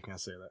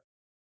can't say that.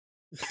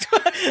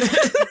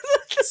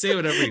 Say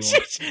whatever you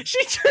want.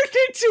 She turned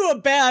into a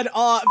bad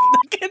off.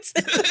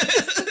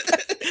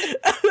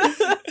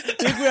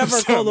 We have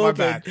our cold open.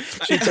 Bad.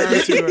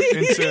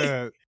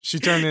 She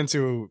turned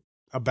into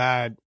a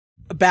bad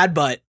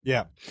butt.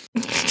 Yeah.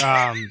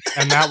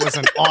 And that was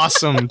an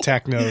awesome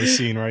techno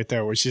scene right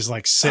there, where she's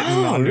like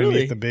sitting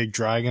underneath the big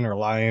dragon or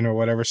lion or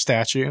whatever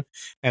statue,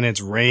 and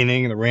it's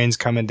raining, and the rain's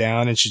coming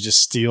down, and she just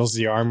steals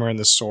the armor and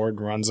the sword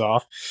and runs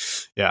off.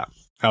 Yeah,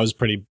 that was a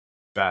pretty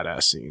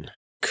badass scene.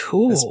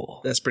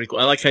 Cool. That's pretty cool.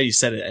 I like how you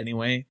said it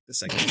anyway. The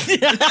second.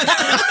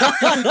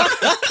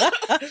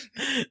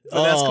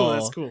 That's cool.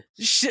 That's cool.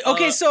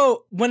 Okay,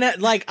 so when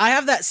I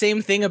have that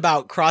same thing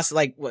about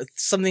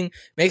something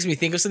makes me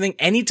think of something.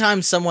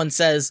 Anytime someone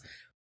says,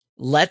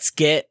 "Let's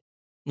get,"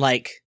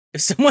 like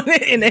if someone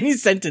in any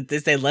sentence they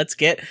say "Let's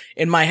get,"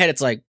 in my head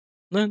it's like,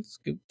 "Let's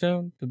get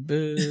down to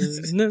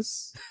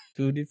business."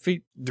 To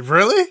defeat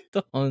really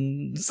the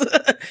Huns.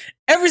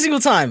 Every single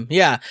time.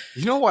 Yeah.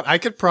 You know what? I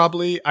could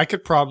probably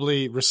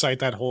recite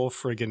that whole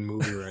friggin'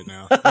 movie right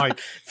now.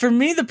 Like, for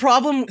me, the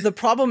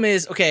problem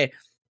is, okay,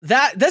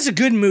 that's a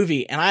good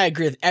movie, and I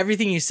agree with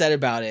everything you said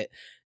about it.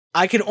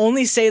 I can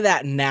only say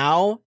that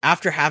now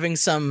after having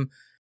some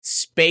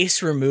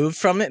space removed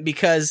from it,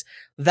 because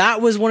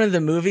that was one of the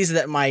movies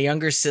that my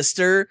younger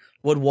sister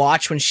would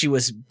watch when she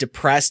was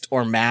depressed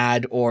or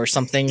mad or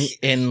something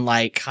in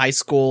like high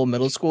school,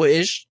 middle school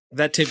ish.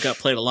 That tape got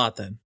played a lot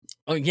then.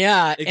 Oh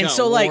yeah. And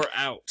so like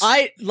out.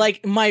 I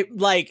like my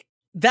like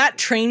that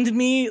trained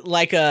me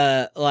like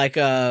a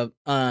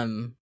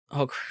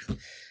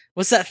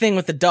what's that thing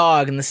with the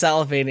dog and the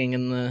salivating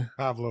and the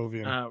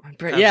Pavlovian.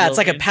 Yeah, it's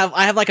like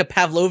I have like a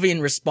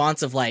Pavlovian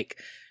response of like,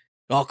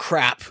 oh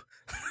crap.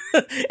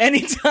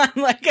 Anytime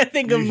like I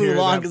think of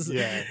Mulan, it's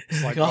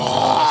like, something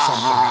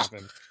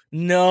happened.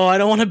 No, I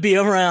don't want to be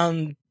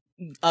around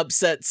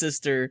upset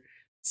sister.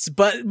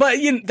 But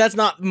that's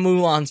not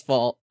Mulan's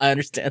fault. I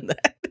understand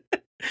that.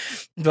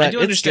 But I do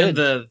understand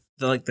the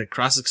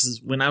crosses,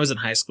 because when I was in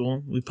high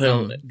school, we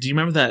played. Do you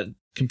remember that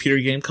computer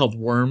game called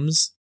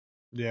Worms?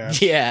 Yeah.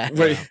 Yeah.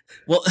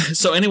 Well,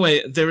 so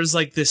anyway, there was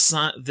like this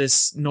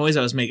noise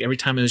I was making every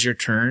time it was your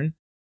turn.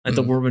 Like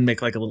the worm would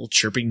make like a little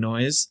chirping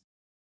noise.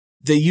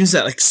 They use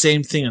that like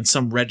same thing on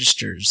some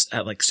registers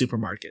at like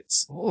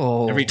supermarkets.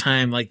 Oh. Every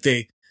time like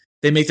they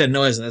make that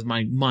noise, and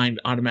my mind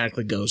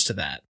automatically goes to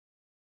that.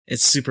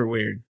 It's super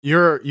weird.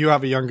 You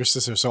have a younger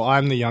sister, so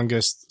I'm the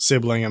youngest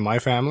sibling in my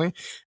family,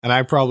 and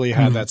I probably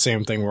had that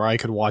same thing where I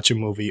could watch a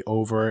movie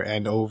over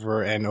and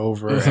over and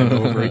over and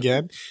over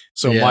again.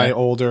 So my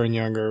older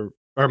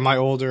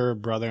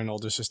brother and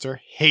older sister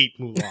hate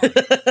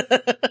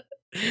Mulan.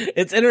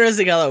 It's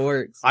interesting how that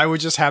works. I would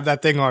just have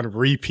that thing on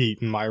repeat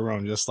in my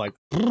room, just like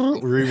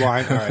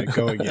rewind. All right,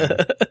 go again.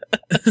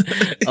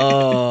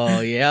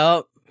 Oh,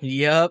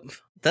 yep.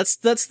 That's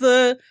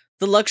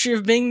the luxury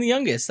of being the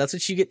youngest. That's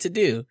what you get to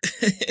do.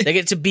 They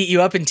get to beat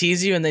you up and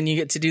tease you, and then you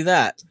get to do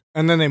that.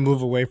 And then they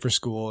move away for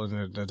school,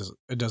 and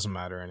it doesn't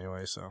matter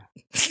anyway. So,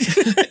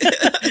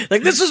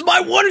 like, this is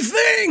my one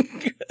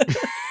thing.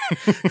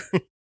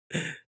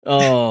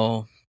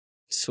 Oh,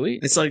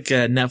 sweet. It's like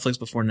Netflix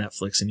before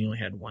Netflix, and you only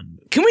had one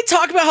movie. Can we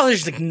talk about how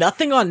there's like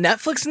nothing on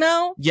Netflix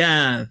now?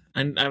 Yeah,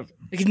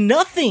 like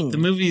nothing. The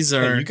movies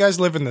are. Hey, you guys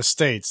live in the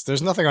States.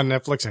 There's nothing on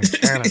Netflix in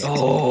Canada.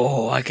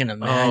 Oh, I can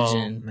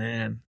imagine. Oh,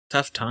 man.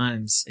 Tough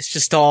times. It's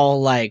just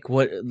all like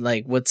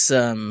what's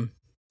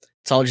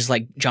it's all just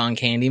like John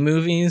Candy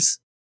movies.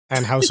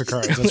 And House of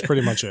Cards. That's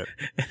pretty much it.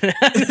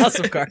 House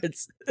of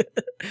Cards.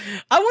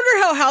 I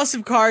wonder how House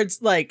of Cards,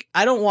 like,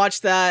 I don't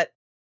watch that,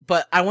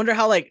 but I wonder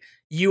how, like,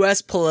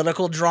 U.S.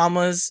 political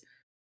dramas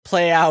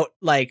play out,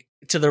 like,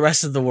 to the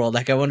rest of the world.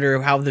 Like, I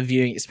wonder how the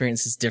viewing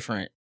experience is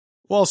different.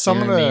 Well, some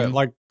You of know what I the mean?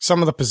 like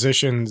some of the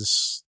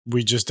positions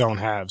we just don't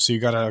have. So you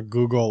gotta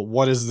Google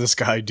what does this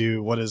guy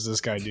do? What does this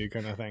guy do?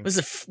 Kind of thing.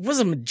 Was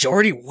a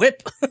majority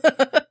whip.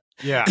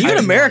 Yeah, I Even have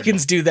no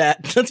Americans idea. do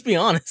that. Let's be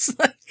honest.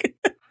 Like,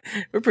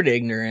 we're pretty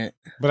ignorant.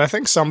 But I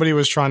think somebody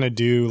was trying to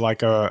do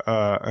like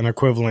an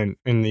equivalent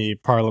in the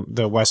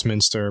the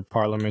Westminster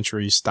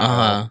parliamentary style.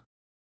 Uh-huh.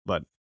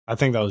 But I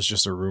think that was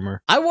just a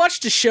rumor. I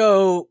watched a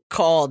show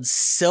called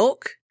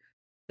Silk.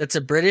 That's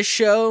a British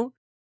show.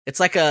 It's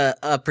like a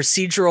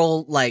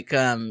procedural, like,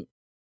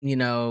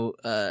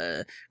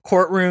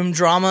 courtroom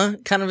drama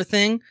kind of a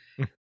thing.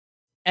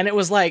 And it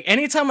was like,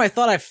 anytime I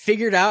thought I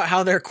figured out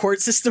how their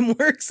court system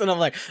works, and I'm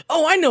like,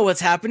 oh, I know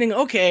what's happening.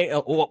 Okay.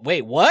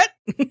 Wait, what?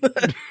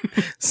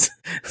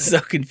 So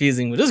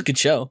confusing, but it was a good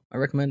show. I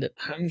recommend it.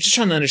 I'm just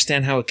trying to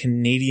understand how a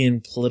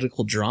Canadian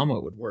political drama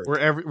would work.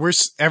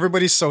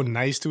 Everybody's so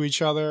nice to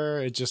each other.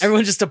 It just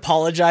Everyone's just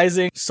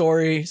apologizing.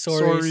 Sorry.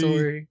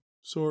 Sorry.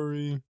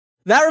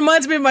 That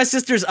reminds me of my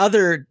sister's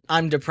other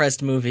I'm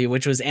depressed movie,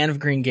 which was Anne of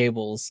Green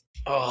Gables.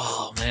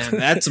 Oh, man,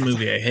 that's a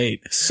movie I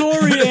hate.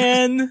 Sorry,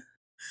 Anne.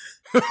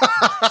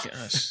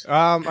 Gosh.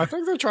 I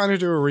think they're trying to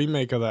do a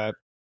remake of that.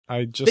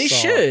 They saw,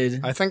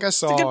 should. I think I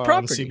saw a good on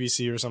property.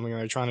 CBC or something.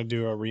 They're trying to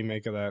do a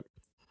remake of that.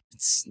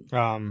 It's,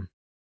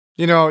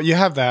 You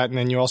have that, and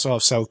then you also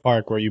have South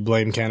Park, where you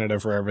blame Canada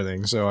for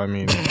everything. So I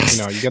mean,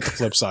 you get the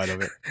flip side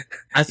of it.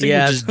 I think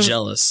Yeah. we're just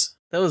jealous.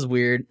 that was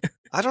weird.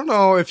 I don't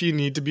know if you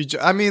need to be.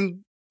 I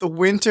mean, the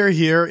winter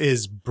here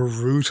is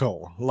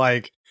brutal.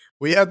 Like,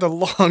 we had the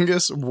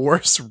longest,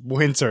 worst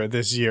winter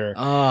this year.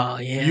 Oh,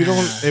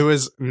 yeah. It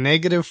was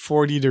negative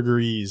 40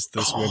 degrees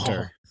this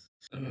winter.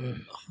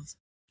 Mm.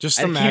 Just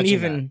I can't imagine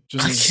even- that.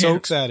 Just I can't.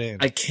 soak that in.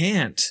 I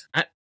can't.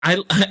 I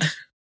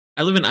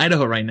live in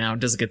Idaho right now. It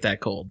doesn't get that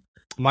cold.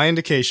 My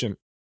indication,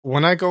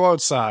 when I go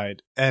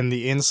outside and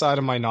the inside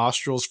of my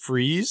nostrils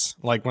freeze,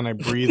 like when I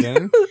breathe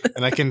in,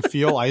 and I can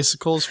feel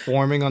icicles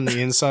forming on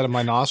the inside of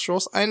my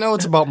nostrils, I know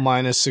it's about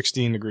minus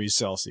 16 degrees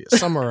Celsius,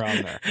 somewhere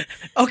around there.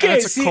 Okay,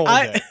 That's a see, cold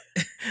day.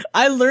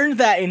 I learned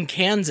that in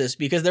Kansas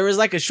because there was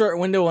like a short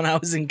window when I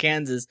was in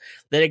Kansas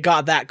that it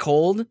got that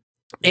cold,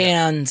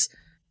 and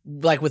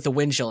like with the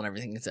wind chill and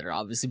everything considered,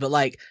 obviously, but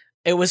like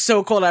it was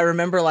so cold. I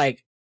remember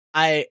like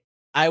I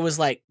was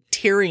like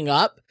tearing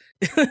up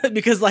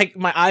because like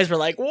my eyes were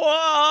like,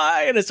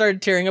 why? And I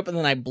started tearing up, and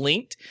then I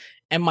blinked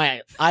and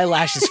my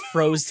eyelashes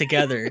froze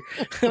together.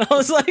 And I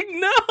was like,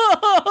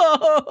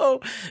 no.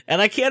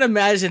 And I can't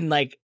imagine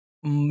like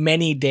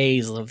many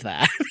days of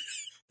that.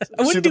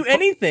 I wouldn't do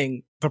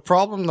anything. The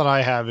problem that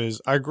I have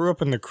is I grew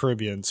up in the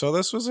Caribbean, so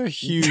this was a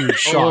huge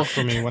shock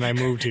for me when I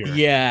moved here.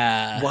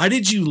 Yeah. Why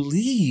did you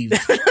leave?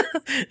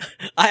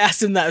 I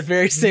asked him that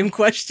very same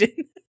question.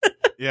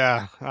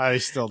 Yeah, I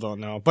still don't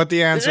know. But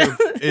the answer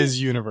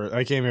is university.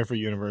 I came here for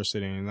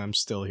university, and I'm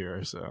still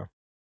here, so.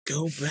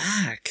 Go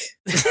back.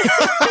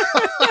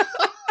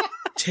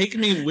 Take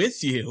me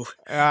with you.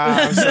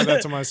 I've said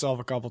that to myself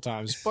a couple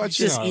times. But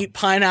Just eat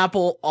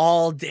pineapple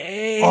all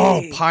day.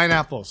 Oh,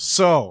 pineapples.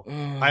 So,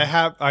 Mm.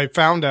 I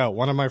found out,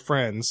 one of my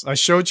friends, I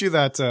showed you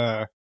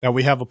that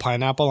we have a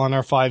pineapple on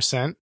our 5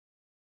 cent.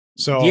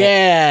 So,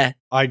 Yeah.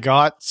 I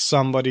got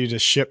somebody to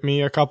ship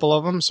me a couple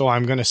of them, so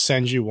I'm going to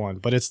send you one.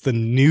 But it's the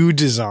new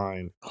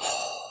design.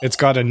 It's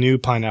got a new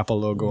pineapple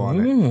logo on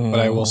it. But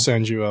I will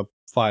send you a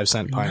 5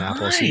 cent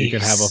pineapple so you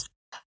can have a Nice.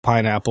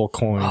 pineapple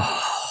coin.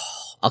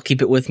 I'll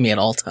keep it with me at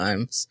all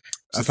times.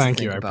 Just to Thank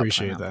think you. I about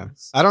appreciate that.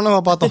 pineapples. I don't know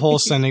about the whole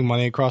sending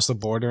money across the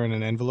border in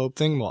an envelope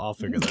thing. Well, I'll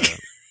figure that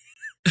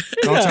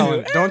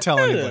out. Don't tell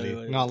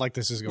anybody. Not like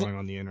this is going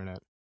on the internet.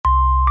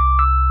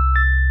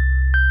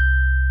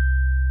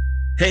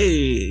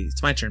 Hey,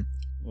 it's my turn.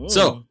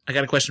 So, I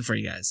got a question for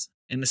you guys.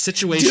 In a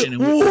situation in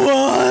which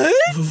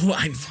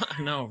What?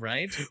 I know,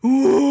 right?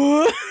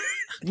 What?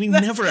 We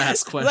never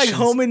ask questions. Like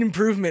Home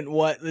Improvement.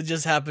 What that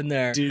just happened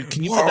there? Dude,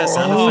 can you put that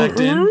sound effect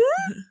in?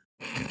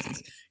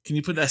 Can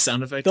you put that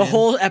sound effect The in?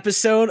 whole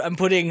episode, I'm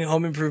putting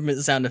Home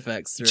Improvement sound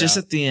effects throughout. Just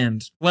at the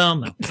end. Well,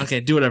 no. Okay,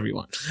 do whatever you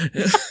want.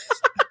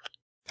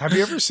 Have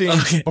you ever seen,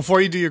 Okay.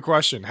 before you do your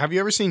question, have you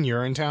ever seen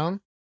Urinetown?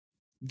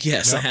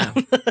 Yes, No. I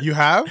have. You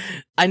have?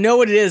 I know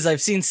what it is.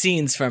 I've seen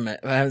scenes from it.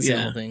 But I haven't seen the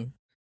Yeah. whole thing.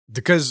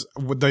 Because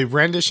with the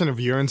rendition of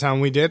Urinetown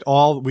we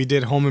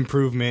did Home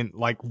Improvement,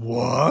 like,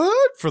 what?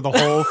 For the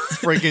whole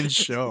friggin'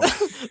 show.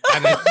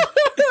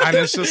 And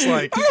it's just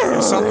like,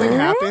 if something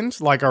happened,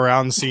 like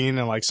around the scene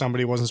and like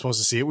somebody wasn't supposed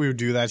to see it, we would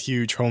do that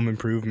huge Home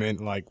Improvement,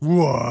 like,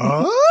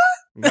 what?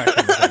 That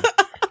kind of thing.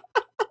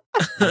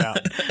 Yeah.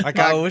 I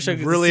got I wish I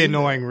could really see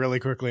annoying really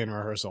quickly in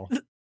rehearsal.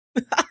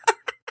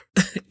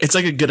 It's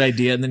like a good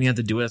idea, and then you have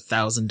to do it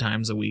 1,000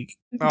 times a week.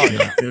 Oh,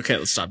 yeah. Okay,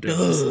 let's stop doing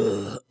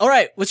this. All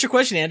right. What's your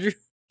question, Andrew?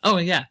 Oh,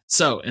 yeah.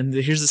 So, and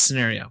here's the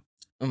scenario.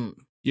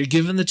 You're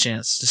given the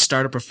chance to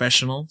start a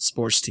professional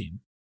sports team,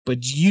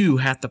 but you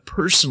have to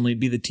personally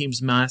be the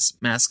team's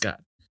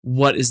mascot.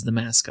 What is the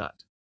mascot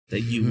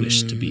that you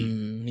wish to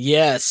be?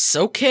 Yes.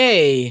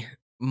 Okay.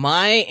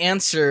 My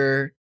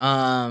answer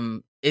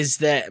is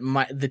that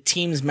the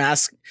team's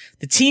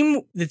the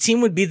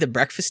team would be the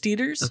Breakfast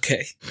Eaters.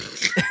 Okay.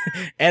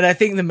 And I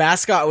think the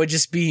mascot would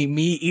just be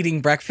me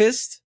eating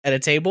breakfast at a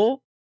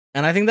table,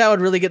 and I think that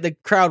would really get the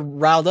crowd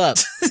riled up.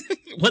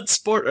 What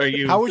sport are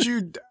you? How would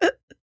you?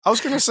 I was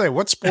gonna say,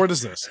 what sport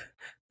is this?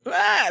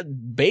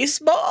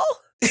 Baseball?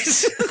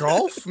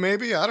 Golf?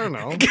 Maybe, I don't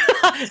know.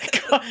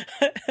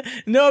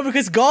 No,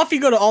 because golf,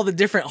 you go to all the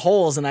different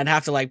holes, and I'd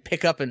have to like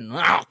pick up and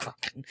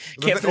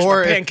can't finish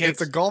my pancakes. If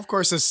the golf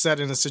course is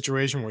set in a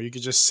situation where you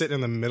could just sit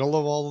in the middle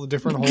of all the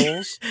different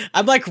holes,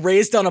 I'm like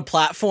raised on a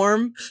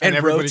platform and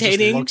everybody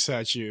rotating. just looks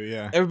at you.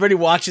 Yeah, everybody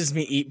watches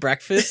me eat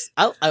breakfast.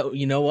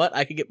 You know what?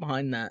 I could get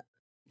behind that.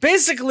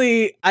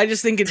 Basically, I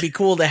just think it'd be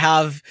cool to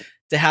have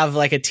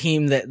like a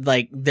team that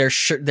like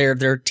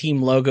their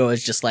team logo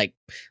is just like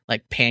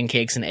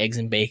pancakes and eggs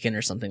and bacon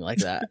or something like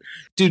that.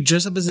 Dude,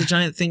 dress up as a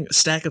giant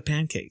stack of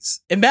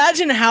pancakes.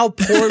 Imagine how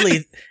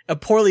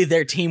poorly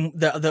their team,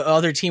 the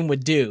other team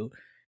would do,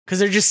 because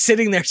they're just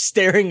sitting there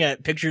staring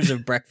at pictures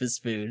of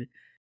breakfast food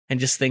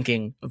and just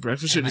thinking,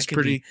 breakfast food is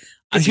pretty.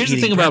 Here's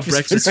the thing about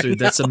breakfast food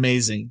that's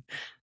amazing.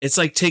 It's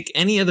like take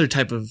any other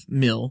type of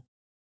meal.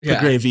 Put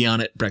gravy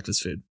on it,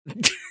 breakfast food.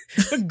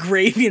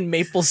 Gravy and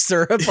maple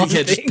syrup on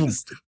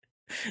things.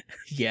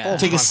 Yeah.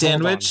 Take a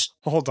sandwich.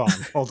 Hold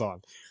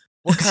on.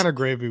 What kind of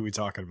gravy are we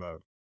talking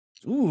about?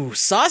 Ooh,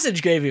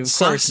 sausage gravy, of course,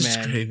 man.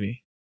 Sausage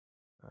gravy.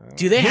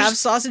 Do they have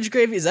sausage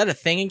gravy? Is that a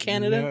thing in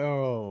Canada?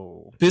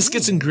 No.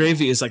 Biscuits and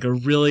gravy is like a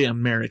really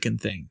American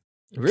thing.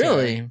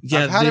 Really?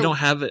 Yeah, they don't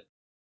have it.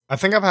 I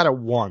think I've had it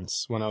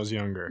once when I was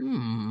younger.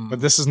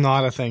 But this is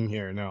not a thing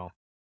here, no.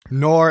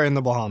 Nor in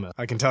the Bahamas.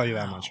 I can tell you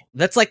that much.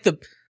 That's like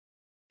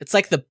it's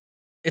like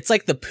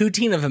the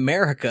poutine of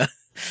America.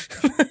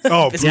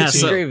 Oh,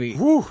 biscuits and gravy.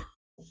 Whew.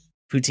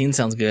 Poutine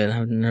sounds good.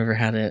 I've never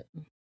had it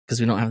because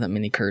we don't have that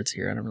many curds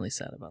here, and I'm really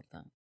sad about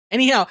that.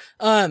 Anyhow,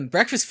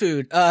 breakfast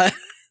food.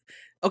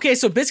 Okay,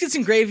 so biscuits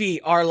and gravy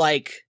are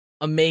like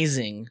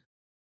amazing.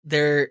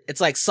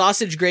 It's like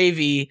sausage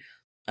gravy.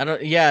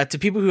 To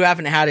people who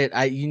haven't had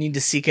it, you need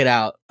to seek it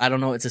out. I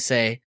don't know what to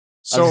say.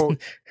 So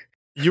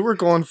you were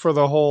going for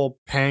the whole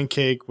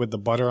pancake with the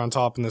butter on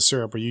top and the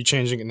syrup. Are you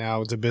changing it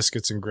now to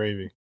biscuits and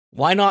gravy?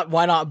 Why not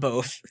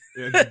both?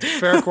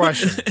 Fair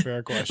question.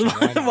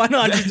 Why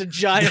not just a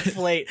giant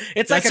plate?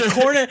 It's like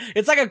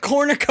a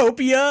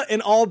cornucopia,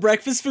 and all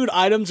breakfast food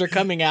items are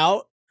coming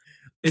out.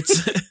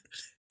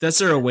 That's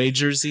their away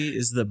jersey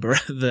is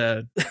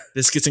the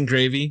biscuits and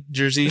gravy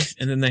jersey,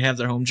 and then they have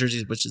their home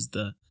jerseys, which is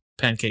the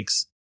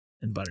pancakes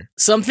and butter.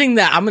 Something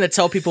that I'm going to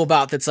tell people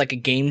about that's like a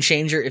game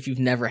changer if you've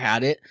never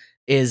had it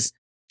is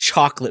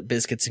chocolate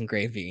biscuits and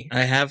gravy.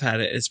 I have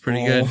had it. It's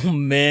pretty good. Oh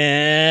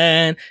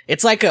man.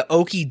 It's like a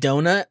oaky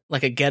donut,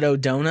 like a ghetto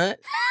donut.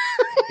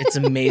 It's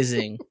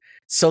amazing.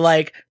 So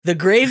like the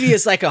gravy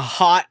is like a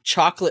hot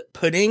chocolate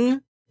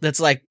pudding that's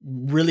like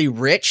really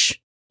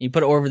rich. You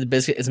put it over the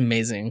biscuit. It's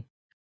amazing.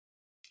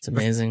 It's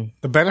amazing.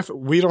 The benefit,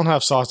 we don't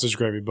have sausage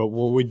gravy, but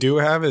what we do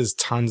have is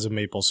tons of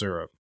maple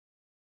syrup.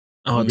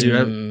 Oh,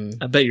 dude,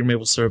 I bet your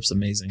maple syrup's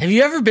amazing. Have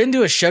you ever been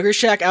to a Sugar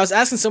Shack? I was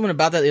asking someone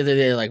about that the other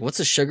day, like,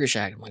 what's a Sugar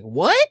Shack? I'm like,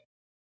 what?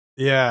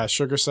 Yeah,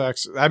 Sugar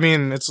Shacks. I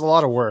mean, it's a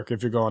lot of work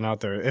if you're going out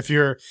there.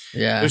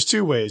 There's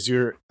two ways.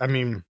 You're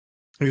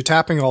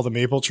tapping all the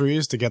maple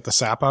trees to get the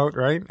sap out,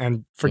 right?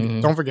 And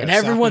don't forget, and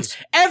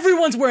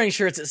everyone's wearing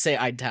shirts that say,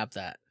 I'd tap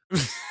that.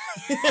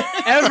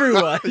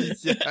 Everyone.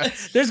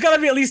 Yes. There's got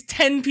to be at least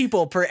 10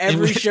 people per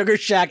every Sugar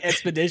Shack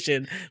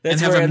expedition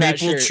that's and wearing have a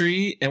maple shirt.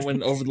 tree, and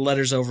when over the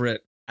letters over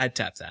it, I'd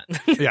tap that.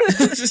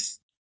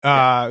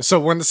 Yeah. So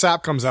when the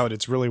sap comes out,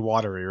 it's really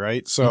watery,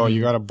 right? So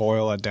you got to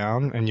boil it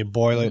down, and you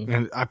boil it.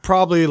 And I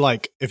probably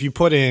if you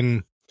put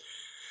in,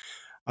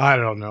 I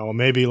don't know,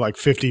 maybe like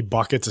 50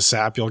 buckets of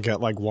sap, you'll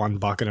get like 1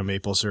 bucket of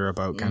maple syrup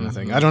out kind of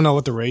thing. I don't know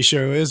what the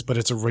ratio is, but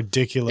it's a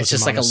ridiculous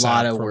amount of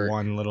sap for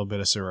one little bit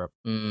of syrup.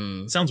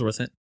 Sounds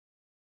worth it.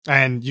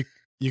 And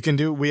you can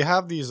do, we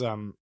have these,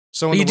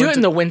 so you do it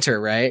in the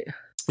winter, right?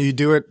 You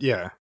do it,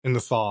 in the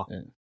thaw.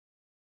 Yeah.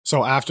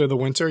 So after the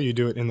winter, you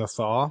do it in the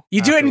thaw.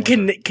 You do it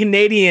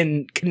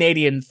in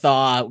Canadian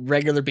thaw,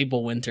 regular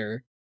people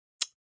winter.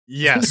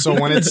 Yeah, so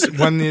when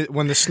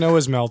the snow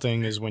is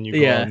melting is when you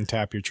go out and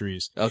tap your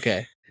trees.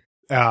 Okay.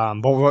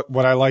 But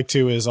what I like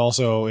too is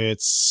also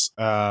it's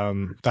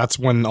that's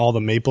when all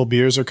the maple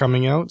beers are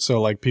coming out.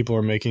 So like people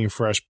are making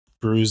fresh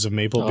brews of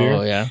maple beer.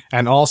 Oh yeah.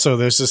 And also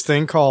there's this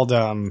thing called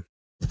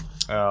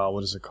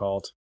what is it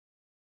called?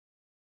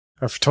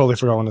 I've totally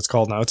forgot what it's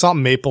called now. It's not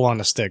maple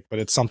on a stick, but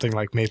it's something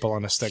like maple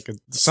on a stick.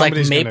 It's like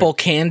maple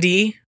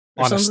candy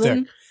on a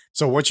stick.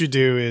 So what you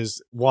do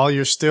is while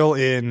you still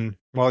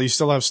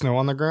have snow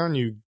on the ground,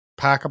 you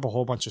pack up a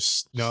whole bunch of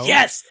snow.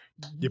 Yes.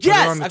 You put it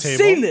on the table. I've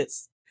seen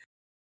this.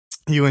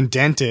 You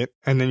indent it,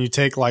 and then you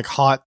take like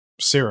hot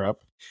syrup.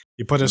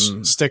 You put a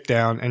stick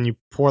down and you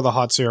pour the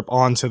hot syrup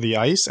onto the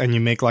ice and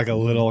you make like a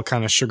little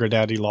kind of sugar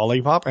daddy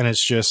lollipop, and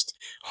it's just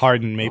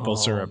hardened maple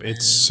syrup. Man.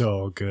 It's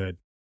so good.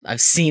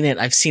 I've seen it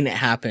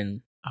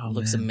happen. Oh, It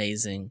looks man.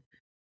 amazing.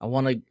 I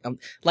want to,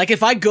 like,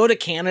 if I go to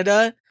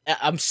Canada,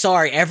 I'm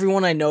sorry,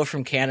 everyone I know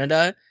from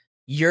Canada,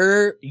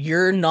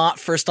 you're not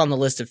first on the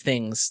list of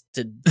things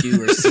to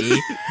do or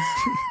see.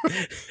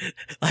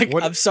 Like,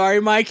 What- I'm sorry,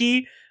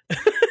 Mikey.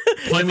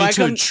 Point me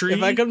to a tree.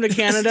 If I come to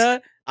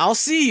Canada, I'll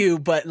see you,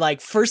 but like,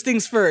 first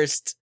things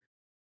first,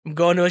 I'm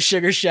going to a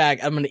sugar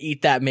shack. I'm going to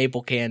eat that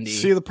maple candy.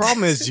 See, the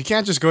problem is you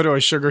can't just go to a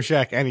sugar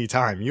shack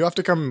anytime. You have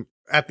to come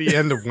at the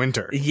end of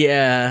winter.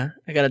 Yeah,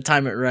 I got to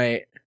time it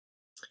right.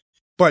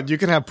 But you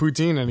can have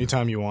poutine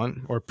anytime you want,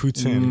 or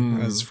poutine,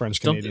 Mm. as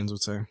French Canadians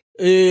would say.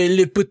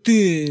 Le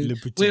poutine. Le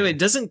poutine. Wait,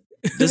 doesn't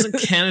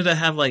Canada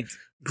have like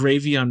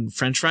gravy on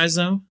French fries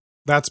though?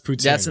 That's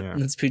poutine. That's yeah.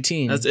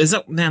 poutine. Is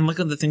that, man? Look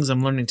at the things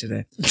I'm learning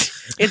today.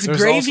 It's There's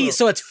gravy, also-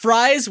 so it's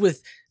fries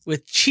with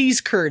cheese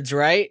curds,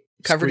 right?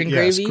 Covered in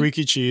gravy. Yeah,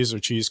 squeaky cheese or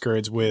cheese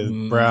curds with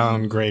Mm.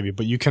 brown gravy.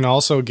 But you can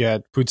also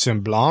get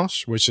poutine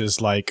blanche, which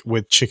is like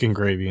with chicken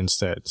gravy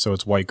instead. So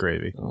it's white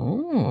gravy.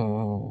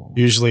 Oh.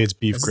 Usually it's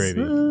beef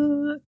gravy.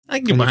 I can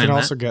And get you behind can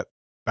that. also get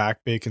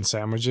back bacon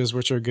sandwiches,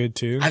 which are good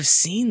too. I've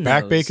seen those.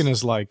 Back bacon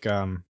is like,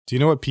 do you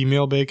know what pea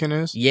meal bacon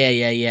is? Yeah.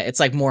 It's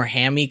like more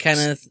hammy kind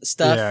of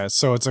stuff. Yeah,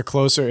 so it's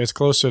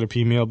closer to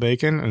pea meal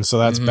bacon, and so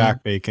that's Mhm.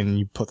 back bacon.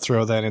 You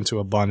throw that into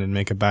a bun and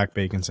make a back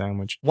bacon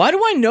sandwich. Why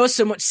do I know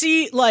so much?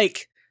 See,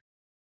 like,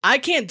 I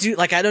can't do,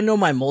 like, I don't know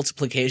my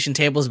multiplication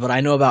tables, but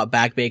I know about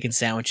back bacon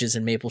sandwiches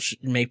and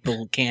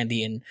maple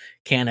candy in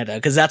Canada,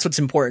 because that's what's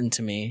important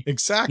to me.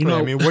 Exactly. You know-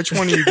 I mean, which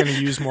one are you going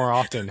to use more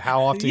often?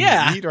 How often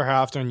Yeah. you eat, or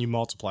how often you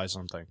multiply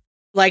something?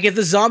 Like, if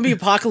the zombie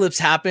apocalypse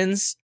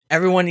happens,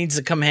 everyone needs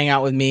to come hang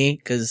out with me,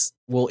 because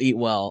we'll eat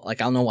well.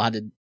 Like, I'll know how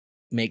to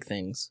make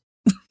things.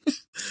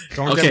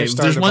 Don't Okay, get me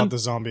started there's one- about the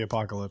zombie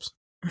apocalypse.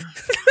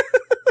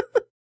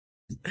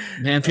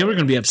 Man, people are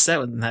gonna be upset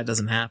when that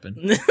doesn't happen.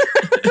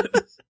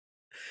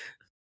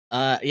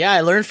 Yeah,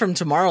 I learned from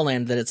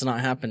Tomorrowland that it's not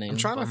happening. I'm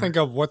trying to think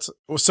of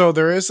so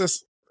there is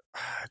this.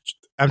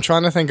 I'm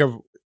trying to think of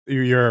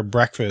your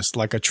breakfast,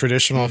 like a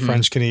traditional Mhm.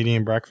 French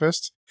Canadian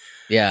breakfast.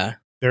 Yeah.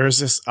 There is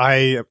this.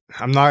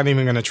 I'm not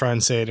even going to try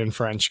and say it in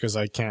French because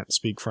I can't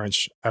speak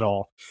French at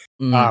all.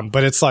 Mm.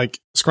 But it's like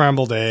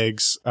scrambled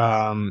eggs,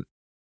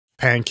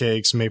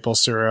 pancakes, maple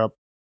syrup,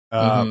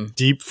 Mhm.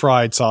 deep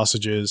fried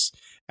sausages,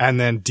 and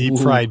then deep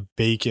fried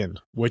bacon,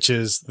 which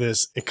is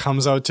this. It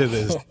comes out to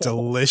this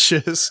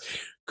delicious,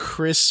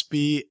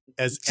 crispy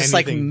as Just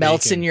like anything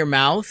melts bacon. in your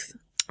mouth.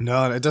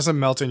 No, it doesn't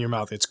melt in your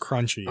mouth. It's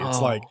crunchy. It's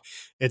Oh. like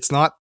it's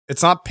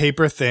not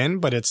paper thin,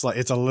 but it's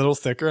a little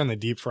thicker in the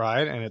deep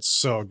fried, and it's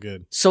so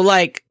good. So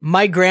like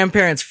my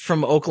grandparents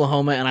from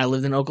Oklahoma, and I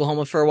lived in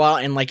Oklahoma for a while,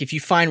 and like if you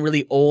find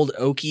really old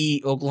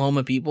oaky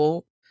Oklahoma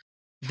people,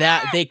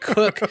 that they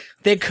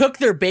cook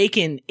their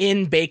bacon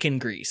in bacon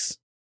grease.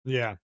 What?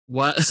 Yeah.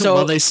 So-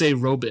 Well, they say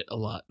robot a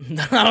lot.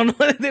 I don't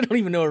know. They don't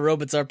even know what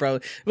robots are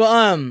probably.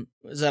 Well,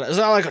 is that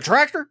like a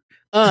tractor?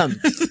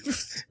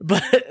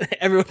 But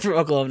everyone from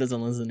Oklahoma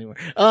doesn't listen anymore.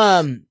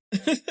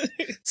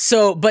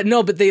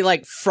 But they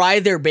like fry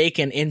their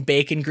bacon in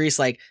bacon grease.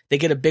 Like they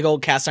get a big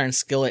old cast iron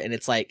skillet, and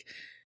it's like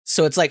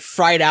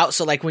fried out.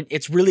 So like when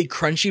it's really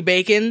crunchy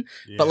bacon,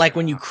 but like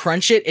when you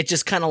crunch it, it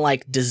just kind of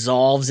like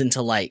dissolves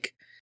into like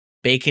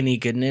bacony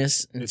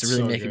goodness. And it's It's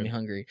really so making good. me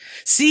hungry.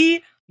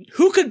 See,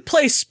 who could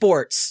play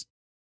sports?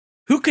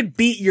 Who could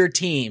beat your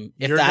team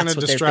if You're that's going to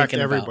what distract they're thinking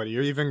everybody.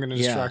 You're even going to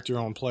Yeah. distract your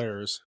own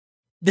players.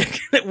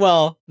 about?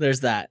 Well, there's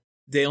that.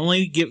 They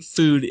only get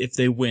food if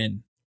they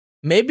win.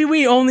 Maybe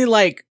we only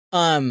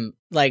I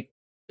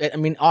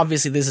mean,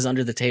 obviously this is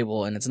under the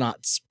table and it's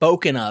not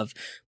spoken of,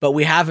 but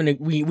we have an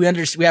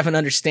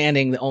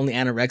understanding that only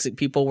anorexic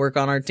people work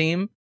on our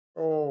team,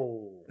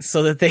 Oh,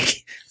 so that they.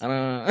 I don't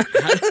know.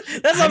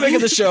 That's not making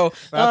the show.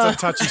 that's a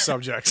touchy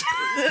subject.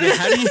 Yeah,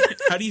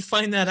 how do you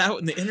find that out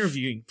in the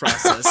interviewing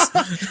process?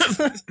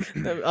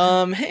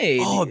 Hey.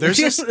 Oh, there's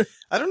this-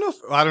 I don't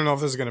know if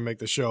this is going to make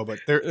the show, but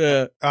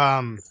there.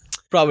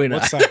 Probably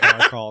not. What's that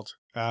bar called?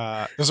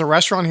 There's a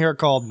restaurant here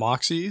called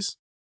Moxie's,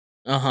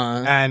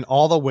 Uh-huh. and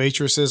all the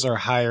waitresses are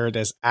hired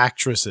as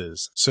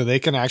actresses, so they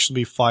can actually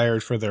be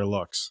fired for their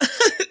looks.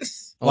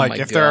 Oh Like my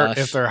if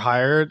gosh. they're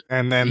hired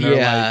and then they're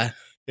Yeah. like,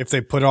 if they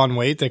put on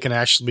weight, they can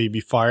actually be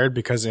fired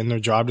because in their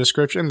job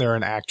description they're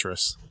an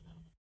actress.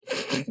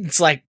 It's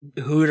like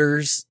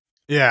Hooters.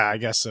 Yeah, I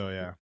guess so.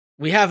 Yeah.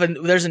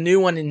 There's a new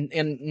one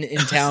in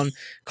town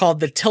called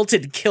the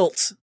Tilted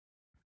Kilt.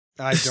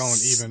 I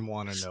don't even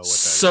want to know what that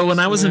So is. when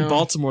I was in No.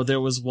 Baltimore, there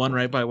was one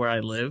right by where I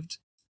lived,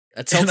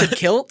 A tilted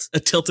kilt? a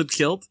tilted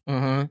kilt,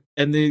 Uh-huh.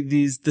 and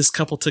this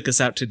couple took us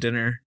out to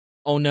dinner.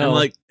 Oh no.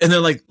 And they're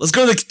like, let's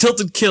go to the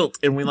tilted kilt,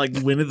 and we like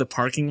went to the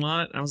parking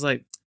lot. And I was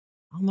like,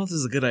 I don't know if this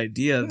is a good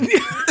idea.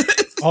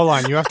 Hold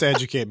on, you have to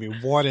educate me.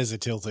 What is a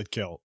tilted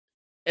kilt?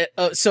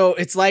 So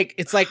it's like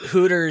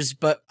Hooters,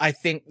 but I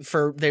think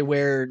they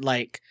wear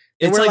like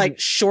It's like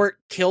short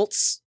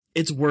kilts.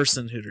 It's worse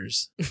than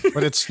Hooters.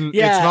 But it's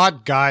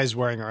not guys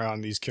wearing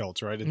around these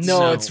kilts, right?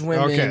 It's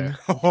women. Okay.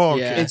 Oh,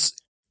 okay. Yeah.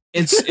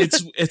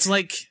 It's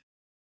like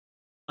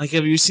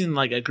have you seen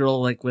like a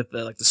girl like with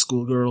the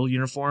schoolgirl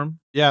uniform?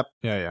 Yep.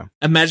 Yeah.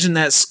 Imagine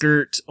that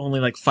skirt only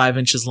like 5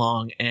 inches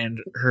long and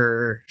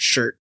her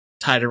shirt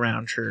tied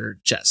around her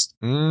chest.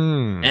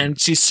 And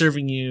she's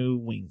serving you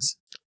wings.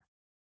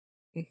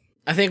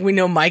 I think we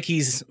know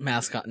Mikey's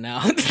mascot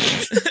now.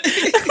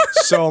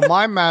 So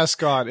my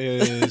mascot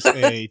is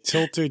a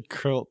tilted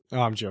quilt.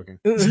 Oh, I'm joking.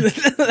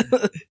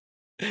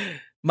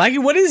 Mikey,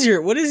 what is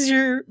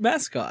your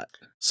mascot?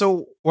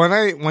 So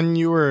when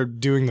you were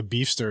doing the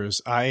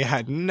beefsters, I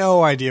had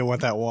no idea what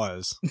that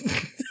was.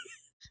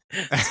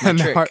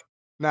 And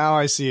now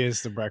I see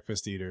it's the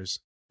breakfast eaters.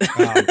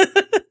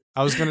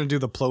 I was gonna do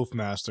the ploaf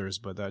masters,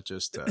 but that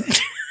just.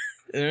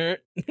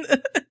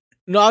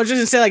 No, I was just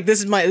gonna say like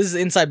this is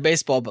inside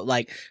baseball, but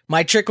like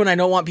my trick when I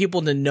don't want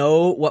people to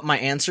know what my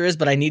answer is,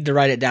 but I need to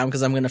write it down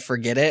because I'm gonna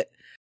forget it.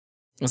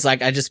 It's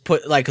like I just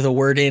put like the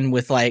word in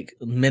with like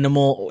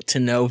minimal to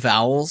no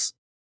vowels,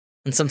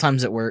 and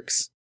sometimes it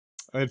works.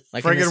 It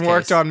like friggin'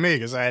 worked on me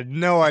because I had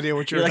no idea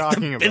what you were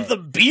talking about. The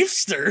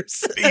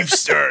beefsters.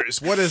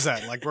 Beefsters. What is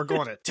that? Like we're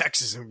going to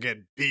Texas and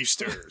getting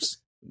beefsters.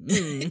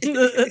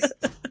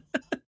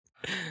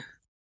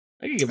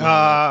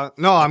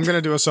 No, I'm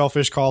gonna do a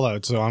selfish call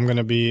out. So I'm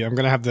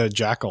gonna have the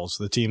Jackals,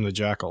 the team, the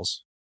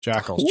Jackals.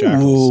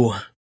 Ooh,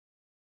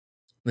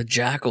 the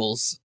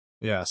Jackals.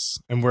 Yes,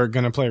 and we're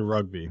gonna play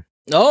rugby.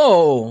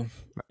 Oh,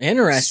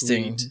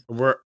 interesting.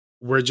 Sweet.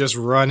 We're just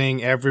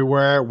running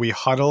everywhere. We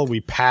huddle, we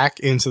pack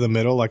into the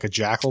middle like a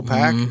jackal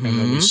pack, and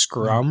then we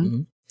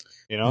scrum.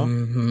 You know,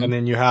 and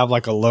then you have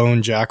like a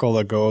lone jackal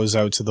that goes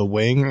out to the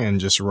wing and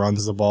just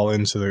runs the ball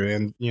into the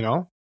end. You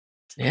know.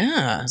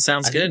 Yeah,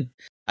 sounds good.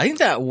 I think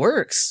that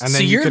works. And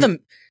then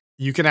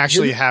you can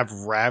actually have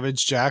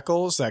ravaged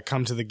jackals that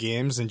come to the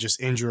games and just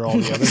injure all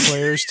the other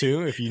players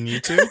too, if you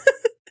need to.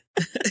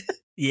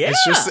 Yeah,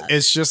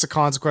 it's just a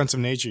consequence of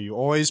nature. You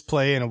always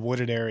play in a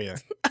wooded area.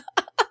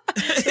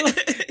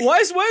 Why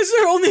is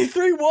there only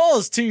 3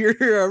 walls to your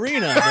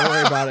arena? Don't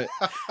worry about it.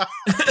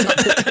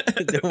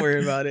 Don't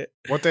worry about it.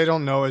 What they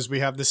don't know is we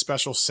have this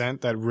special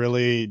scent that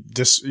really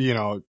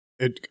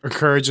it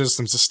encourages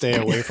them to stay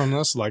away from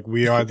us. Like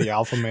we are the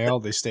alpha male.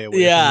 They stay away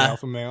from the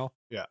alpha male.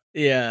 Yeah.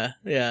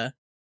 Yeah.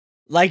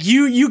 Like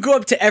you go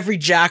up to every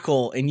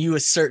jackal and you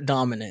assert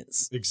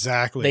dominance.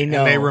 Exactly. They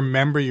know. And they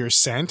remember your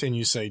scent and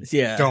you say,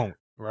 don't,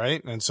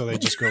 right? And so they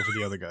just go for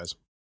the other guys.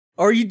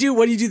 Or what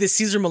do you do? The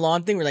Caesar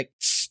Milan thing? We're like,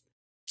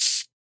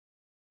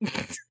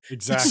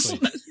 exactly.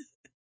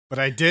 But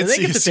I did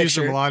see a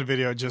Caesar Milan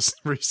video just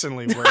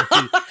recently where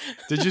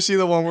did you see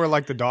the one where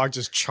like the dog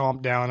just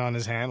chomped down on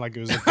his hand like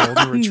it was a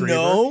golden retriever?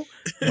 No.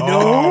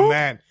 Oh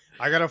man.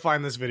 I gotta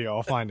find this video.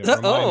 I'll find it.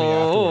 Remind me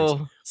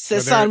afterwards.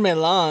 Caesar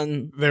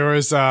Milan.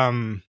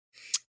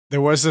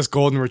 There was this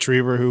golden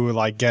retriever who would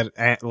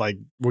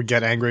would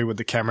get angry with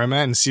the cameraman,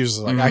 and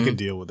Caesar was like, I can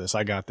deal with this.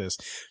 I got this.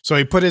 So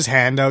he put his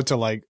hand out to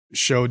like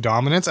show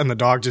dominance, and the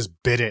dog just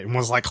bit it and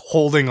was like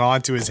holding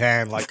on to his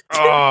hand like,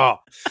 oh.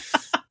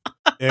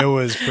 It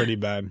was pretty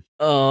bad.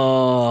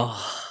 Oh,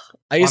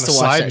 I used to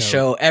watch that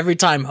show every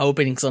time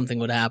hoping something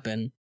would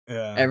happen.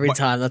 Yeah. Every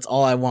time. That's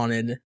all I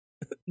wanted.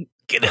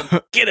 Get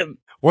him.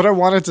 What I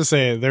wanted to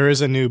say, there is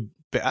a new,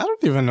 I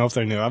don't even know if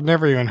they're new. I've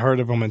never even heard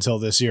of them until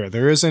this year.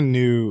 There is a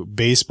new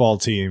baseball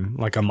team,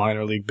 like a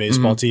minor league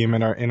baseball team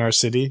in our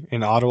city,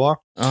 in Ottawa.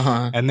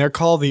 And they're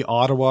called the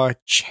Ottawa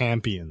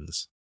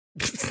Champions.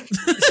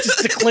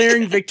 Just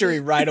declaring victory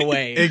right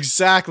away.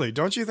 Exactly.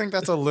 Don't you think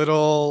that's a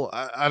little,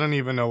 I don't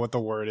even know what the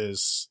word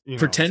is.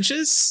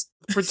 Pretentious?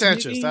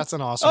 Pretentious. That's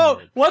an awesome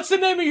word. What's the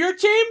name of your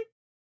team?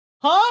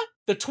 Huh?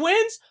 The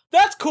Twins?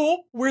 That's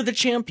cool. We're the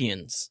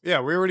champions.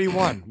 Yeah, we already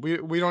won. We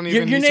don't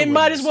even Your name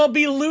might as well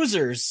be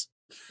Losers.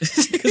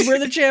 Because we're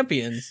the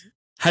champions.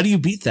 How do you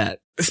beat that?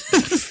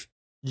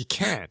 You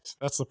can't.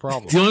 That's the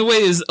problem. The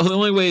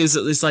only way is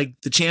it's like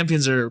the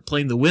champions are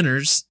playing the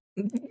winners.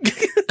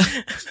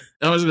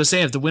 I was going to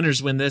say if the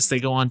winners win this,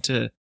 they go on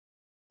to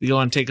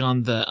take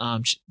on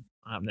the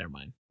never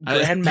mind.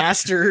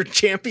 Grandmaster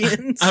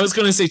champions. I was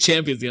going to say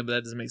champions again, but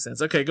that doesn't make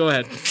sense. Okay, go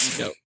ahead.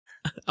 Go.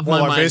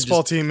 Well, our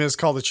baseball team is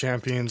called the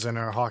Champions, and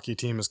our hockey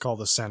team is called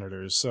the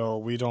Senators. So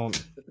we're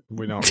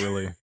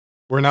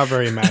not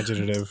very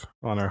imaginative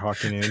on our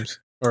hockey names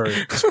or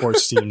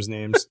sports teams'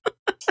 names.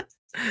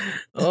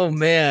 Oh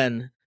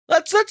man,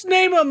 let's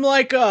name them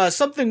like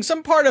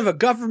some part of a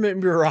government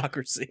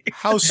bureaucracy.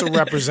 House of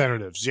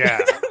Representatives,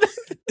 yeah.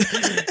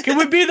 Can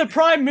we be the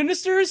prime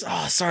ministers?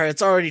 Oh, sorry,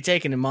 it's already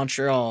taken in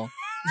Montreal.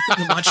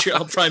 The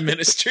Montreal prime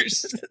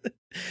ministers.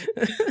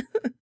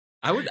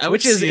 I would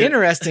which is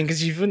interesting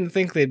because you wouldn't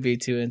think they'd be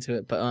too into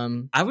it, but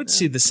I would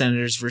see the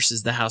Senators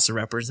versus the House of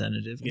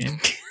Representative game.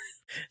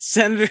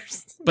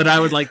 Senators, but I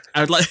would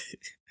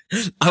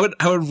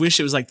wish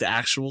it was like the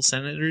actual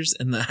Senators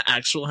and the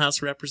actual House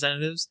of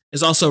Representatives.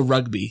 There's also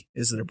rugby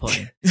is they're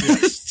playing.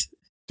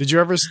 Did you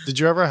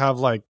ever have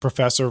like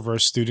professor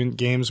versus student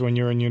games when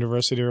you were in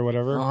university or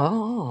whatever?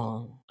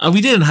 Oh,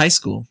 we did in high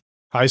school.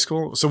 High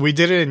school? So we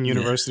did it in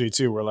university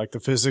too, where like the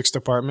physics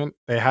department,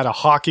 they had a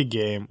hockey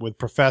game with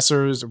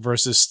professors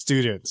versus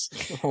students.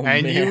 Oh,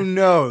 and man. you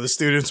know the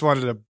students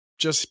wanted to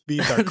just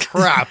beat the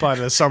crap out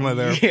of some of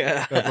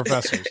their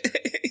professors.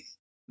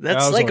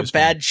 That's was like a always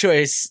bad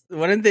choice.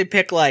 Why didn't they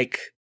pick like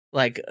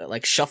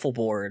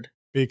shuffleboard?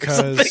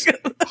 Because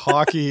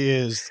hockey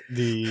is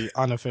the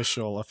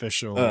unofficial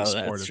official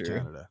sport of true.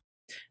 Canada.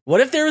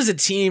 What if there was a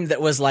team that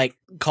was like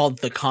called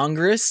the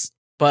Congress,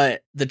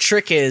 but the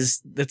trick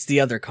is that's the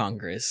other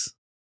Congress?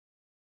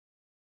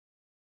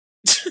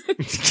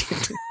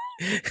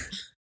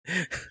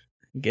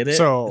 Get it?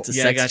 So it's a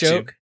yeah, sex I got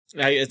joke.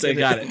 I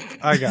got it.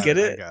 I got Get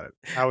it. it? I got it.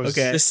 I was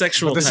Okay. The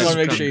sexual But this I just type want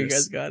to of make sure you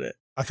Congress. guys got it.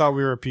 I thought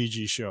we were a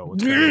PG show.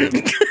 What's going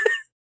on?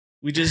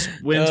 We just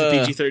went to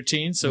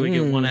PG-13, so we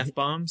get one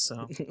F-bomb.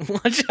 So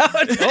Watch out!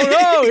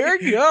 Oh no! Here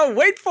you go.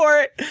 Wait for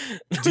it.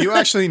 Do you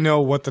actually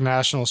know what the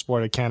national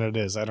sport of Canada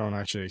is? I don't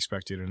actually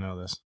expect you to know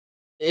this.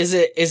 Is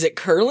it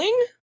curling?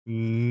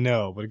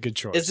 No, but a good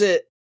choice.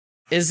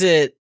 Is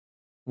it?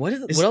 What is?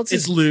 What else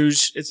it's is?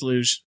 luge. It's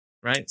luge,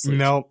 right? It's luge.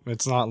 No,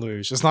 it's not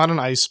luge. It's not an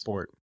ice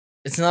sport.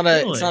 It's not a.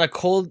 Really? It's not a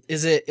cold.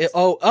 Is it?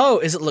 Oh!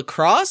 Is it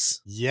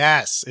lacrosse?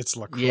 Yes, it's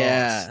lacrosse.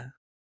 Yeah,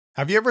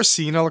 Have you ever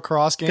seen a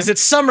lacrosse game? because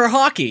it's summer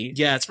hockey.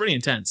 Yeah, it's pretty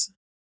intense.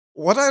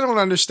 What I don't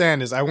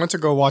understand is I went to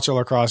go watch a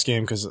lacrosse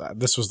game because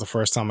this was the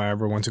first time I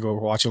ever went to go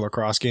watch a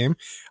lacrosse game.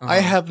 I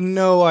have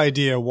no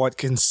idea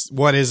what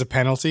is a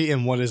penalty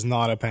and what is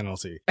not a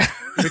penalty.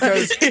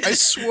 Because I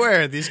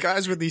swear these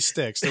guys with these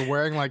sticks, they're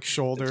wearing like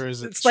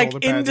shoulders. It's shoulder like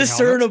pads and helmets,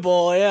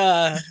 indiscernible.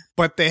 Yeah.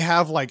 but they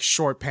have like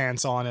short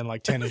pants on and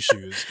like tennis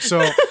shoes.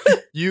 So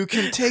you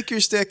can take your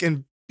stick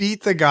and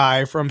beat the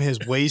guy from his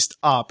waist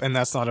up, and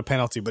that's not a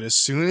penalty. But as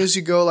soon as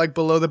you go like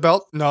below the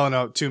belt,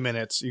 no, 2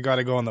 minutes. You got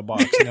to go in the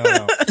box. No.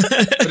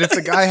 But if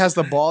the guy has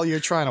the ball, you're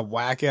trying to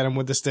whack at him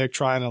with the stick,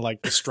 trying to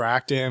like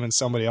distract him, and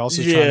somebody else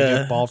is trying to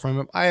get the ball from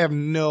him. I have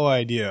no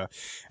idea.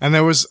 And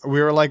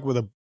we were like with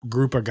a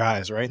group of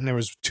guys, right? And there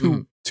was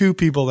two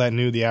people that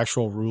knew the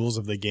actual rules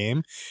of the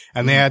game,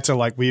 and they had to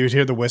like, we would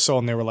hear the whistle,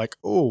 and they were like,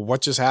 "Oh,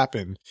 what just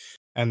happened?"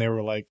 And they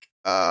were like,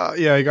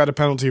 yeah, you got a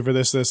penalty for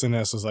this, and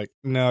this. I was like,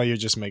 no, you're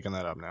just making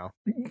that up now.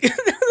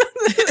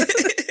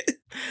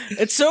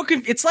 It's so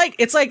it's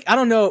like I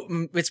don't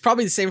know. It's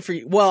probably the same for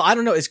you. Well, I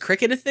don't know. Is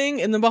cricket a thing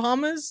in the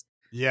Bahamas?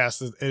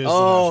 Yes, it is the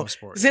national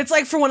sport. So it's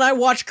like for when I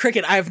watch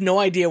cricket, I have no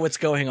idea what's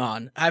going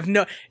on. I have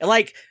no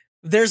like.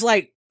 There's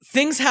like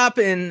things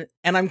happen,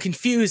 and I'm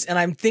confused, and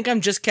I think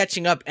I'm just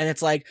catching up, and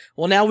it's like,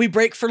 well, now we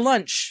break for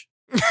lunch.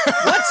 What?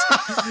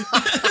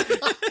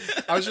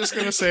 I was just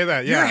gonna say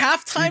that. Yeah, your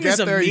halftime you is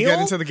a there, meal. you get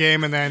into the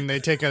game, and then they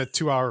take a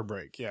 2-hour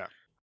break. Yeah.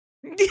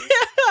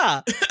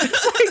 Yeah,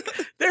 it's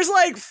like there's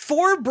like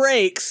 4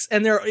 breaks,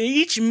 and they're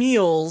each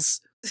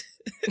meals.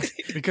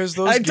 Because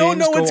those I don't games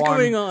know what's go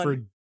going on for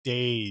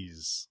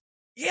days.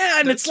 Yeah,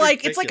 and That's it's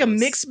like a ridiculous.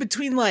 mix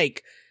between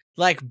like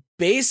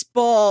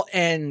baseball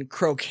and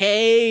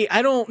croquet.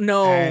 I don't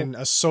know. And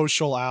a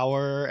social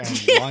hour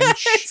and Yes!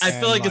 lunch. I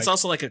feel and, like it's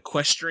also like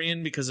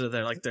equestrian because of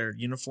their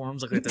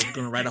uniforms, like they're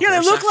going to ride a Yeah,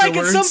 horse. they look like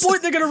at some afterwards.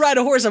 point they're gonna ride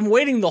a horse. I'm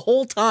waiting the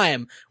whole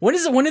time. When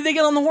do they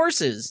get on the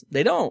horses?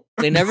 They don't.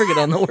 They never get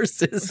on the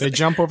horses. They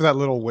jump over that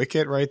little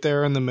wicket right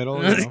there in the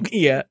middle. You know?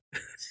 Yeah.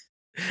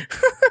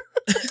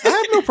 I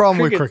have no problem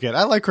with cricket.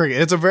 I like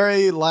cricket. It's a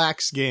very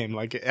lax game.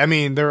 Like, I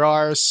mean, there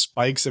are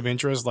spikes of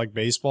interest like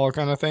baseball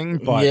kind of thing,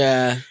 but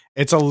yeah.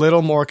 it's a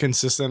little more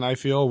consistent, I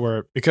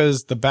feel,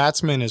 because the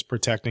batsman is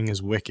protecting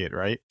his wicket,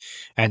 right?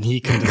 And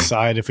he can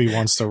decide if he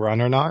wants to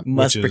run or not.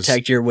 Must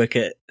protect your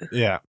wicket.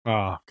 Yeah.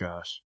 Oh,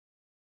 gosh.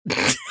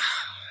 I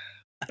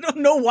don't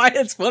know why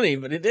it's funny,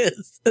 but it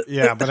is.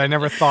 Yeah, but I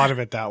never thought of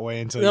it that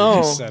way until No.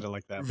 you just said it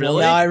like that. Really? Well,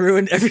 now I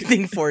ruined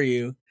everything for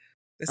you.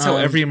 That's how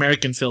every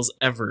American feels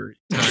every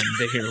time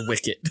they hear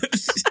wicket.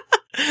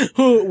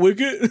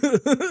 Wicket?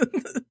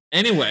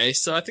 Anyway,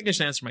 so I think I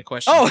should answer my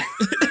question.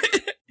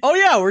 Oh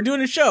yeah, we're doing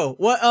a show.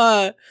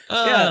 What?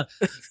 Yeah.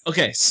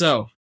 Okay,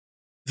 so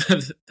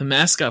the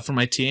mascot for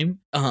my team,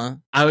 Uh-huh.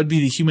 I would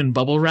be the human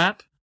bubble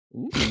wrap,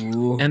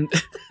 Ooh.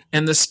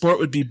 and the sport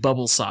would be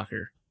bubble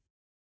soccer.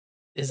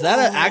 Is that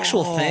an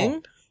actual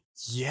thing?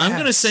 Yes. I'm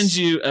gonna send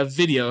you a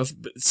video.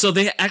 So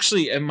they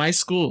actually at my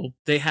school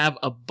they have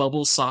a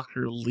bubble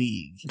soccer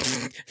league.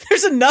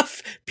 There's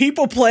enough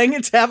people playing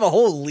it to have a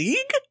whole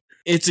league?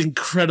 It's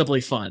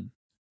incredibly fun.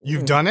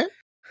 You've done it?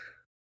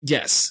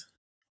 Yes.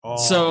 Oh.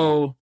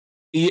 So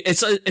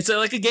it's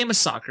like a game of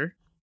soccer,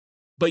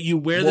 but you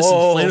wear this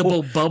Whoa.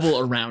 inflatable bubble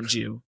around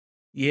you,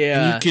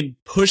 Yeah. and you can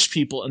push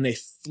people and they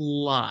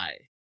fly.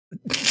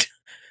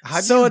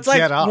 How'd So you it's like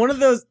get up? one of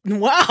those.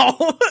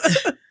 Wow.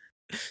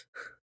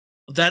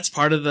 That's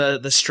part of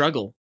the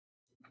struggle.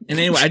 And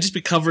anyway, I just be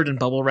covered in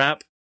bubble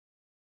wrap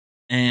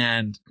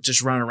and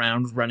just run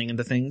around running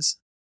into things.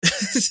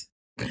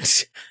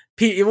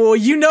 Well,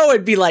 you know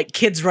it'd be like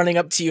kids running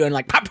up to you and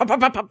like pop, pop, pop,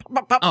 pop, pop,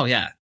 pop, pop. Oh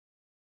yeah.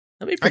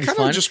 That'd be I pretty kind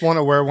fun. of just want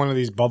to wear one of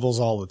these bubbles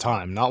all the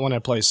time. Not when I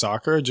play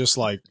soccer, just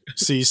like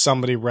see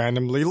somebody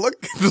randomly, look,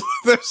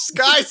 there's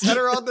guys that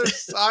are on their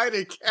side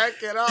and can't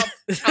get up.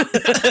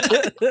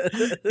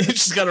 You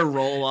just gotta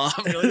roll off.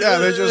 Like, Yeah,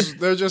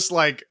 they're just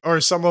like, or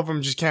some of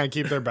them just can't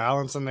keep their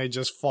balance and they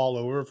just fall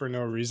over for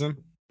no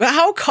reason. But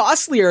how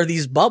costly are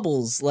these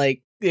bubbles?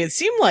 Like, it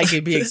seemed like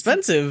it'd be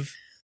expensive.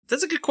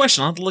 That's a good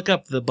question. I'll have to look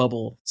up the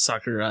bubble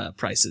soccer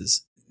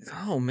prices.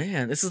 Oh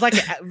man, this is like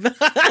you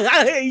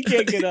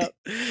can't get up.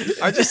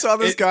 I just saw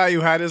this guy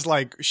who had his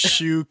like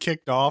shoe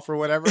kicked off or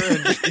whatever,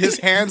 and his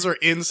hands are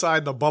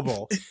inside the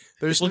bubble.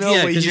 There's no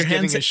way he's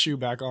getting his shoe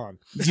back on.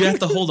 You have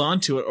to hold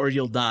on to it or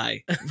you'll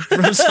die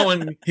from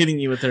someone hitting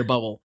you with their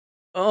bubble.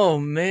 Oh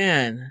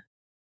man,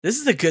 this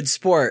is a good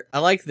sport. I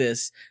like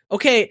this.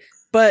 Okay,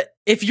 but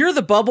if you're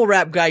the bubble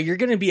wrap guy, you're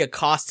going to be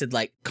accosted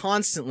like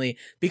constantly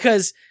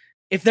because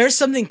if there's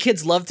something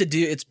kids love to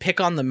do, it's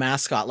pick on the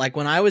mascot. Like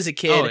when I was a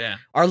kid,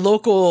 our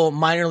local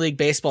minor league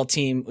baseball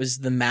team was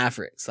the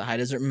Mavericks, the High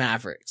Desert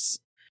Mavericks.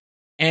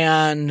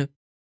 And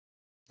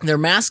their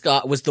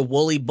mascot was the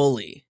Woolly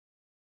Bully.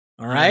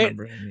 All right. I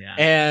remember him, yeah.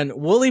 And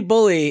Woolly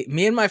Bully,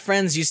 me and my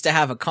friends used to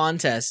have a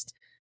contest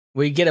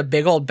where we'd get a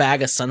big old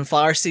bag of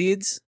sunflower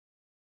seeds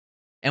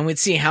and we'd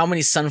see how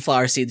many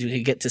sunflower seeds we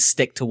could get to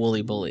stick to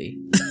Woolly Bully.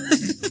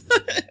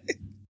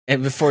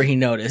 And before he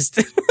noticed,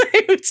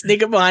 we would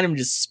sneak up behind him and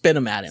just spin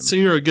them at him. So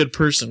you're a good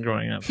person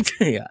growing up.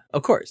 Yeah,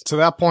 of course. To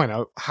that point,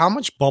 how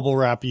much bubble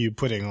wrap are you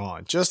putting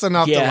on? Just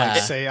enough to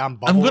like say I'm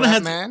bubble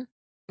wrap man?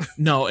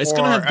 No, it's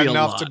going to have to be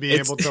enough to be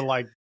able to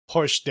like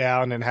push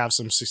down and have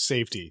some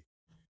safety.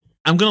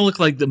 I'm going to look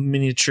like the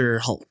miniature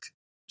Hulk,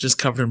 just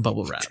covered in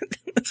bubble wrap.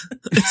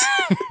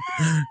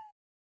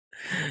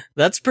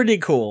 That's pretty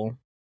cool.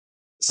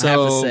 So, I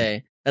have to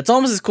say. That's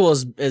almost as cool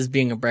as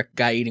being a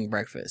guy eating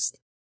breakfast.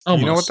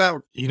 Almost.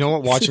 You know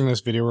what watching this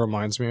video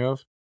reminds me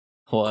of?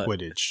 What?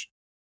 Quidditch.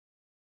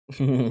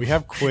 We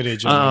have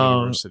Quidditch in the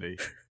university.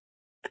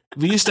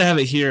 We used to have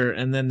it here,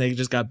 and then they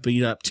just got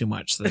beat up too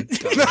much. So like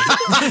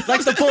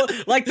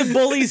the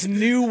bullies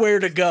knew where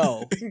to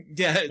go.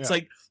 Yeah, it's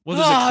like, well,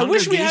 I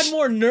wish we had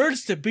more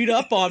nerds to beat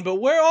up on, but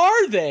where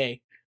are they?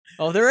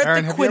 Oh, they're at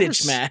Aaron, the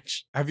Quidditch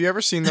match. Have you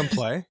ever seen them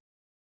play?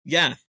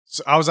 Yeah.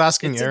 So I was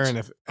asking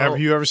Aaron have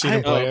you ever seen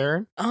them play,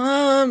 Aaron?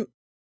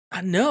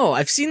 No,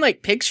 I've seen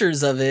like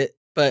pictures of it,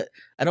 but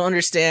I don't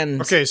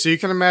understand. Okay, so you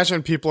can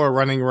imagine people are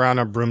running around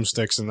on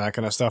broomsticks and that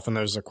kind of stuff, and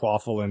there's a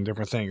quaffle and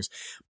different things.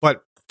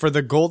 But for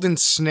the golden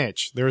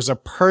snitch, there's a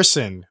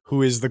person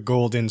who is the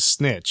golden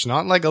snitch,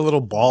 not like a little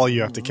ball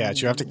you have to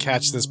catch. You have to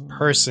catch this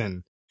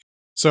person.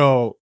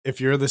 So if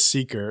you're the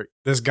seeker,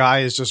 this guy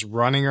is just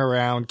running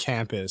around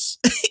campus.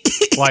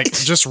 Like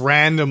just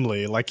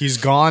randomly, like he's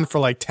gone for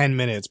like 10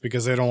 minutes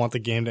because they don't want the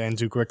game to end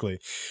too quickly.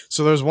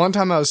 So there's one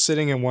time I was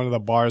sitting in one of the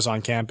bars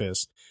on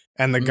campus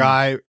and the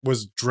guy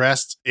was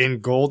dressed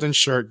in golden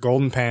shirt,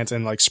 golden pants,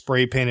 and like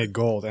spray painted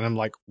gold. And I'm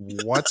like,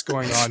 what's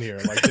going on here?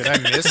 Like, did I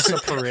miss a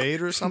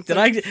parade or something?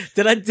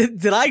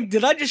 Did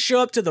I just show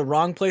up to the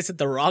wrong place at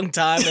the wrong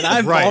time and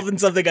I'm involved in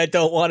something I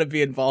don't want to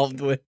be involved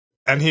with?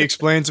 And he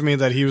explained to me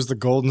that he was the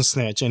golden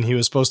snitch and he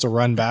was supposed to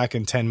run back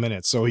in 10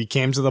 minutes. So he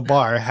came to the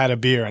bar, had a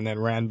beer, and then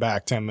ran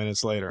back 10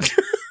 minutes later.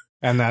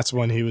 And that's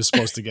when he was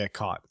supposed to get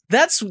caught.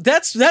 That's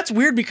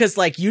weird because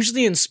like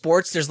usually in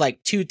sports there's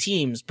like two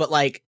teams, but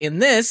like in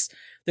this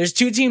there's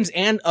two teams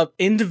and an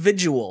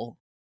individual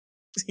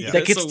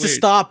that gets to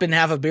stop and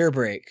have a beer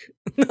break.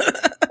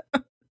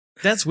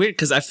 That's weird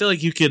because I feel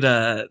like you could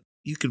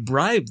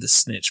bribe the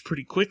snitch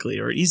pretty quickly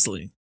or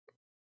easily.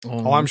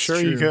 Oh, I'm sure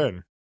you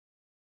could.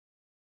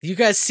 You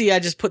guys see, I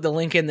just put the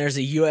link in. There's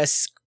a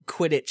U.S.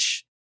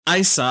 Quidditch.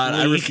 I saw it.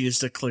 I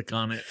refused to click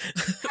on it.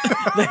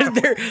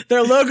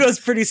 their logo's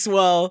pretty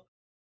swell.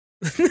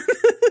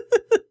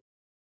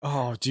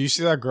 Oh, do you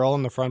see that girl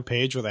on the front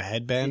page with a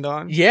headband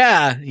on?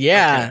 Yeah.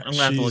 Okay, I'm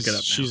gonna have to look it up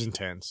now. She's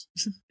intense.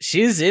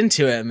 She's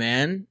into it,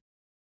 man.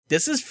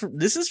 This is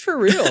for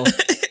real.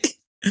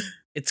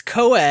 It's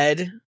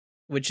co-ed,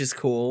 which is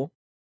cool.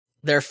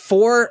 They're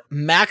 4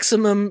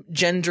 maximum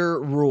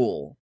gender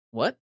rule.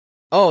 What?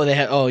 Oh,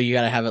 you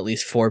gotta have at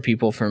least 4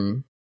 people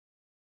from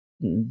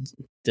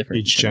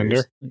different each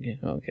gender.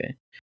 Okay.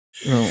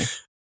 Oh.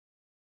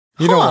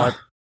 You know what?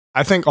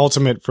 I think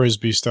Ultimate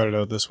Frisbee started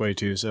out this way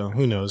too, so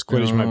who knows?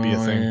 Quidditch might be a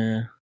thing.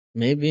 Yeah.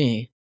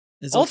 Maybe.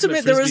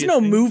 Ultimate there was no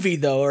movie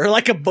though, or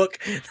like a book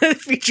that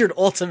featured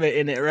Ultimate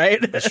in it, right?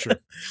 That's true.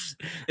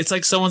 It's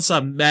like someone saw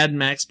Mad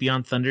Max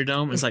Beyond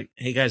Thunderdome. It's like,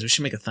 hey guys, we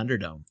should make a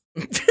Thunderdome.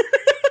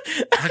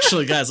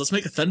 Actually, guys, let's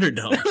make a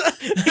Thunderdome.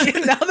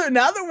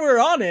 now that we're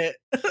on it,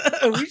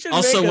 we should.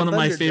 Also, make one of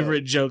my Thunderdome.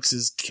 favorite jokes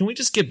is, can we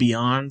just get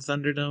beyond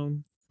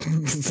Thunderdome?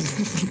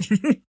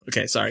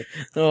 Okay, sorry.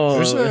 Oh,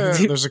 there's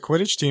a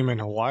Quidditch team in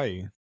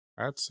Hawaii.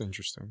 That's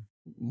interesting.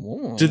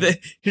 Do they?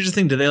 Here's the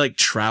thing. Do they like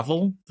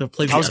travel? They'll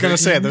play. I was gonna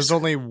say there's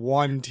only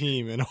one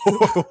team in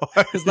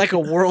Hawaii. It's like a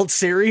World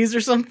Series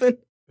or something.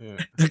 Yeah.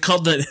 They're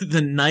called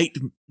the Night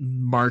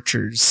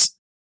Marchers.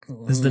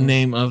 is the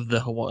name of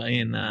the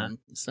Hawaiian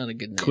it's not a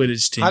good name.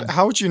 Quidditch team.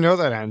 How would you know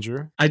that,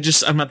 Andrew?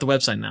 I'm at the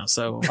website now,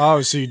 so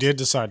Oh, so you did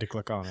decide to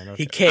click on it.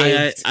 Okay. He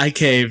caved. I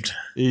caved.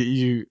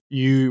 You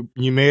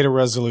made a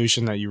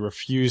resolution that you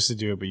refused to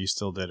do it, but you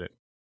still did it.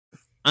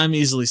 I'm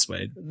easily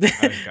swayed.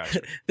 I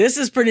gotcha. This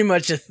is pretty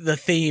much the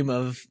theme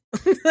of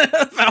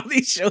how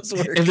these shows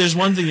work. If there's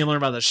one thing you learn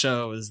about the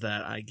show is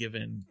that I give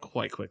in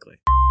quite quickly.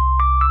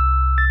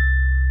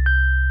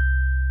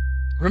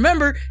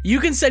 Remember, you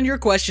can send your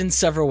questions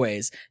several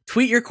ways.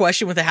 Tweet your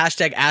question with the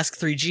hashtag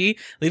Ask3G,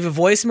 leave a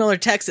voicemail or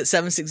text at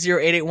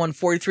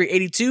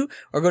 760-881-4382,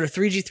 or go to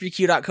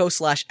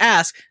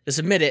 3g3q.co/ask to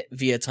submit it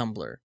via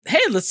Tumblr.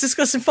 Hey, let's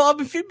discuss some follow-up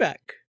and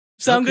feedback.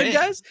 Sound good,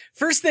 guys?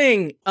 First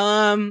thing,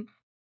 I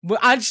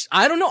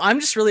don't know.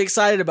 I'm just really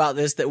excited about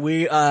this, that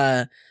we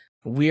are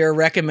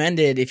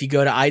recommended if you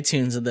go to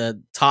iTunes of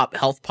the top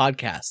health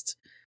podcasts.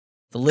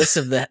 The list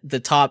of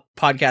the top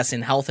podcasts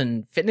in health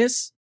and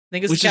fitness, I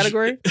think is the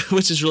category.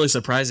 Which is really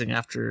surprising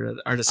after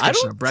our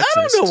discussion of breakfast.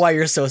 I don't know why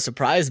you're so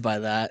surprised by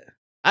that.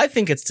 I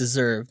think it's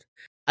deserved.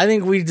 I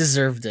think we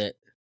deserved it.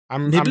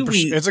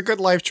 It's a good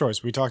life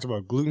choice. We talked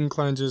about gluten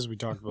cleanses. We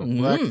talked about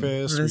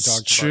breakfast.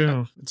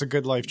 It's a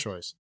good life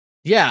choice.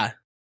 Yeah.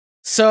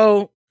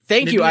 So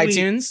thank you,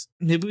 iTunes.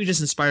 Maybe we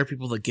just inspire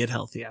people to get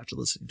healthy after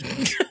listening to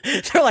it.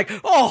 They're like,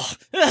 oh,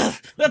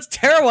 that's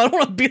terrible. I don't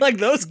want to be like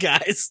those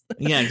guys.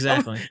 Yeah,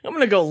 exactly. I'm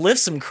going to go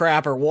lift some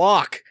crap or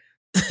walk.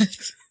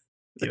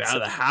 Get out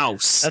of the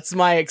house. That's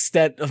my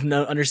extent of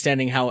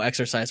understanding how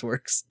exercise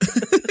works.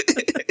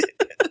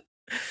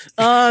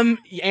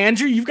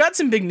 Andrew, you've got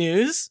some big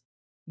news.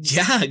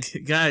 Yeah,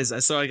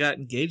 guys, I got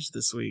engaged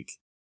this week.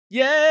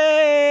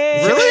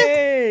 Yay!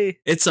 Really?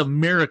 It's a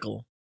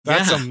miracle.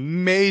 That's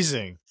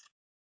amazing.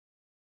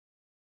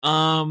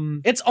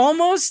 It's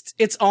almost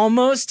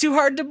too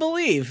hard to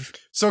believe.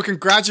 So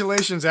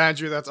congratulations,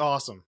 Andrew. That's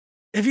awesome.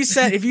 Have you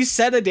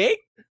set a date?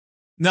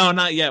 No,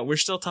 not yet. We're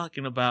still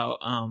talking about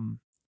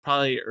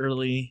probably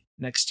early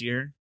next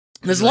year.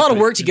 There's a lot of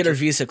work to get her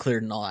visa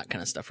cleared and all that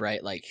kind of stuff,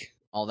 right? Like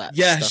all that.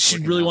 Yeah, stuff she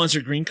really wants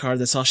her green card.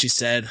 That's all she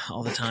said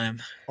all the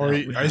time. Or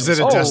is it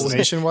a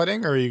destination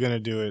wedding, or are you going to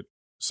do it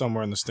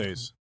somewhere in the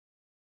States?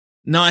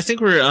 No, I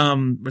think we're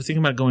thinking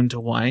about going to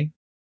Hawaii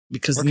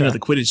because the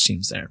Quidditch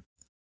team's there.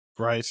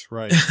 Right.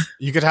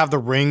 You could have the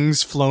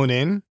rings flown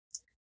in.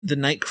 The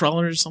night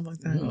crawlers or something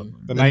like that.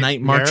 The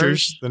night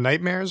marchers. The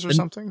nightmares or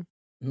something?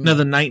 No,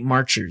 the night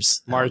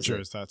marchers.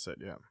 Marchers, that's it,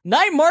 yeah.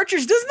 Night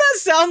marchers, doesn't that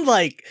sound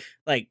like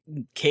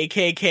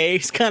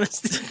KKK kind of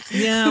stuff?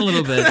 Yeah, a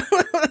little bit.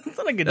 That's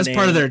not a good That's name.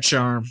 part of their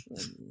charm.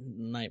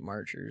 Night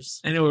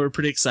marchers. Anyway, we're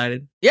pretty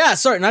excited. Yeah,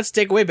 sorry, not to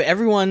take away, but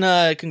everyone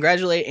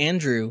congratulate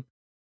Andrew.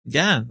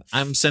 Yeah,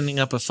 I'm sending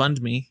up a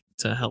fund me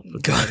to help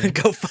with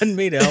Go fund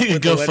me to help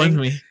with the wedding. Fund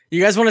me. You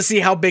guys want to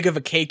see how big of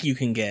a cake you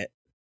can get?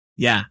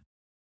 Yeah.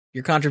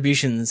 Your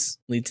contributions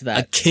lead to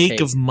that. A cake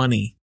of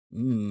money.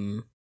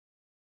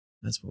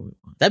 That's what we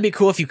want. That'd be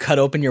cool if you cut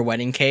open your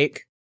wedding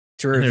cake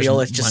to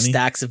reveal it's just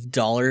stacks of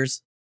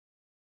dollars.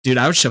 Dude,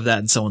 I would shove that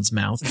in someone's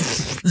mouth.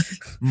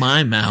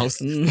 My mouth.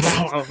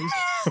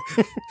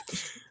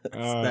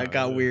 That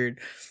got weird.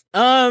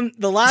 The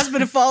last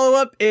bit of follow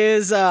up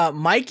is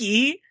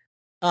Mikey.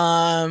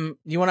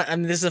 You want to?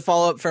 This is a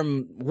follow up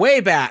from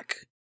way back.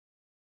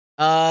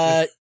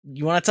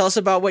 You want to tell us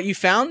about what you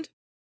found?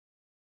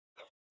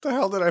 What the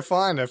hell did I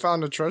find? I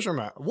found a treasure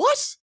map.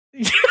 What?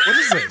 What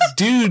is this?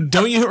 Dude,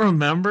 don't you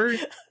remember?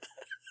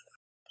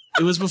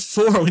 It was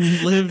before when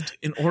you lived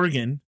in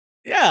Oregon.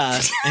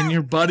 Yeah. And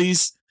your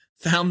buddies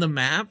found the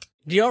map.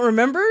 Do you don't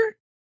remember?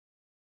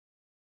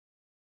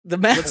 The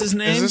map. What's his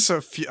name? Is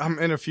this I'm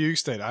in a fugue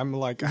state. I'm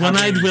like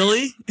One-Eyed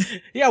Willie?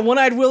 Yeah,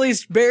 One-Eyed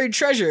Willie's buried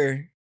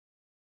treasure.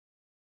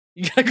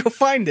 You gotta go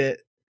find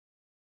it.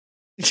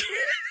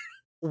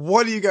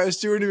 What are you guys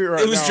doing to me right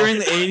now? It was during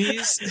the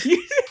 80s.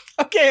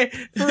 Okay,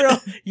 for real.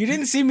 You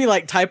didn't see me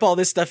like type all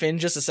this stuff in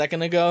just a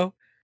second ago?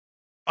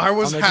 I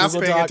was half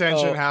paying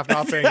attention, half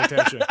not paying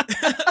attention.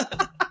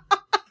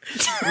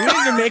 We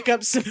need to make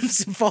up some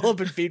follow up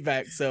and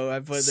feedback, so I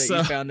put that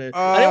you found it.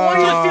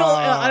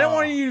 I didn't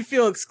want you to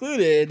feel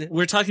excluded.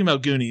 We're talking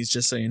about Goonies,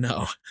 just so you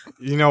know.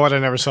 You know what? I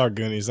never saw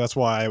Goonies. That's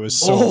why I was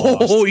so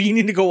lost. You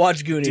need to go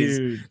watch Goonies.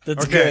 Dude.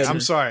 That's good. I'm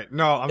sorry.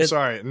 No, I'm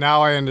sorry.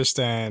 Now I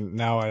understand.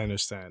 Now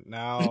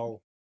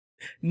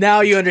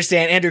you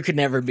understand. Andrew could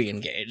never be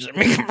engaged.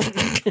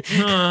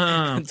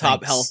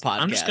 Top health podcast.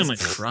 I'm just gonna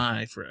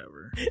cry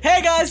forever.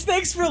 Hey guys,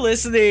 thanks for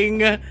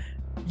listening.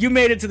 You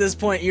made it to this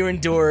point. You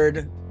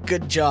endured.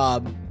 Good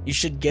job. You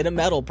should get a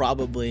medal,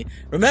 probably.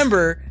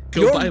 Remember,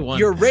 buy one.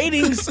 Your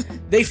ratings,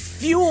 they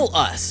fuel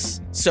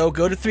us. So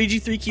go to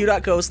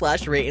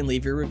 3g3q.co/rate and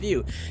leave your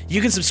review.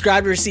 You can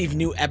subscribe to receive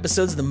new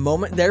episodes the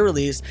moment they're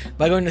released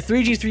by going to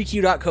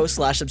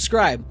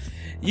 3g3q.co/subscribe.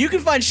 You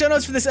can find show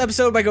notes for this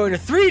episode by going to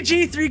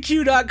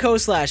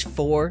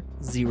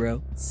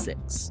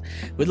 3g3q.co/406.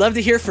 We'd love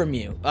to hear from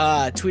you.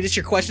 Tweet us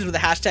your questions with the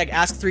hashtag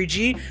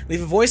Ask3G.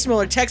 Leave a voicemail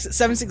or text at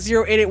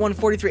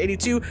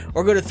 760-881-4382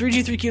 or go to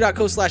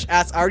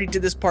 3g3q.co/ask. I already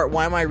did this part.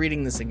 Why am I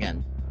reading this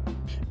again?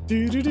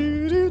 Wait,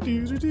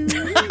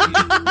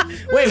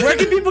 where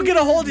can people get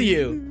a hold of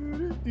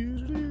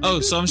you? Oh,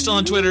 so I'm still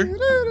on Twitter.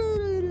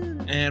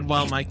 And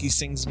while Mikey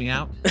sings me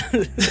out.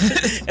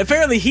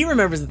 Apparently he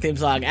remembers the theme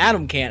song.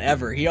 Adam can't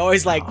ever. He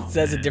always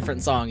says a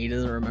different song. He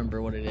doesn't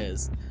remember what it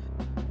is.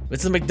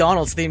 It's the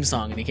McDonald's theme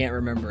song and he can't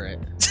remember it.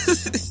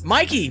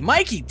 Mikey,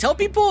 tell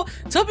people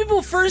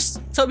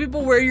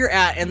where you're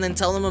at and then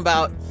tell them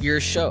about your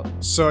show.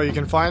 So you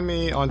can find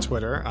me on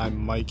Twitter. I'm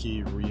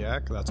Mikey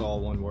Riach. That's all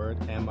one word.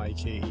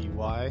 MikeyReIach.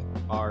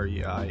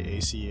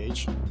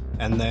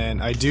 And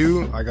then I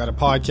got a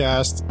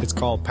podcast. It's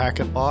called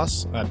Packet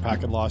Loss at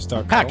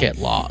packetloss.com. Packet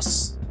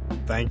Loss.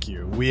 Thank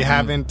you. We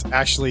haven't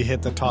actually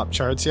hit the top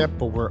charts yet,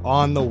 but we're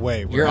on the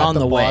way. We're You're at on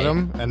the way.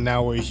 bottom, and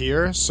now we're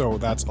here, so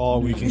that's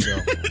all we can go.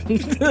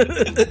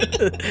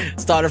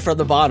 Started from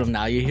the bottom,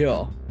 now you're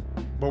here.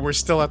 But we're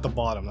still at the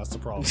bottom. That's the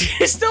problem.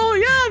 You're still,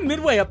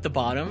 midway up the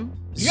bottom.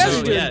 You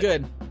guys are doing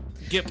good.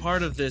 Get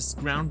part of this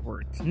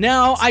groundwork.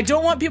 Now, I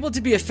don't want people to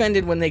be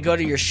offended when they go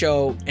to your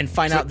show and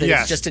find out that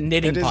it's just a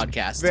knitting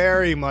podcast.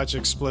 Very much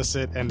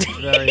explicit and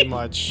very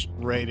much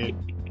rated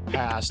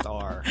past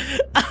R.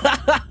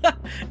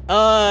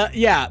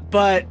 Yeah,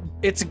 but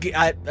it's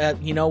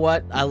you know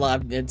what? I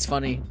love it's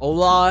funny.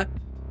 Ola,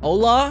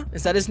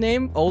 is that his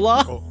name? Ola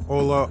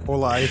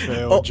Ife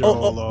Ojo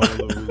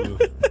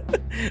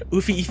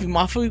Ufi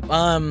Mafu.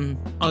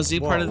 Oh, is he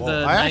part of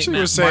the I actually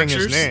was saying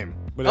his name.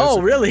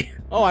 But really?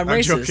 Oh, I'm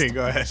racist. Joking,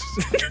 go ahead.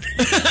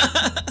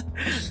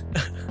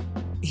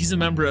 He's a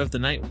member of the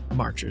Night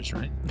Marchers,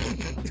 right?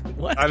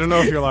 What? I don't know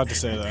if you're allowed to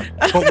say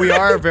that. But we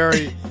are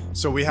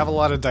so we have a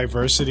lot of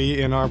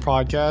diversity in our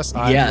podcast.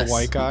 I'm the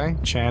white guy,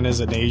 Chan is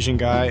an Asian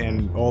guy,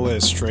 and Ola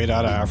is straight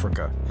out of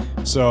Africa.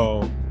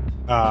 So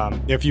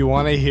if you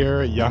want to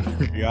hear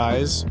younger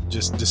guys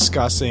just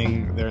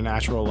discussing their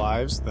natural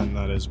lives, then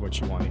that is what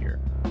you want to hear.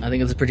 I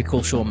think it's a pretty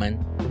cool show,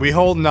 man. We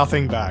hold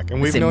nothing back,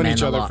 and we've known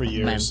each other lot, for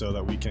years man. So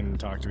that we can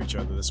talk to each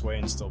other this way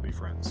and still be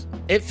friends.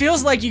 It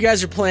feels like you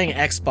guys are playing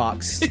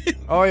Xbox.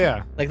 Oh,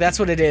 yeah. Like, that's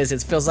what it is.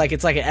 It feels like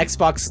it's like an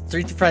Xbox,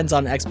 3 friends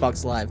on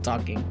Xbox Live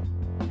talking.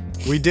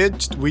 We did.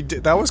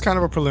 That was kind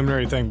of a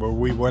preliminary thing, but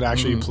we would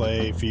actually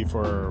play FIFA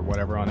or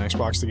whatever on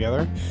Xbox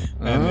together,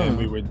 and then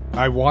we would.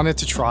 I wanted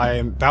to try,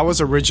 and that was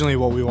originally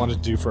what we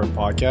wanted to do for a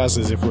podcast.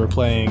 Is if we were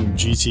playing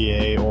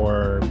GTA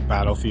or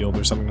Battlefield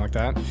or something like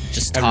that,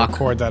 just and talk.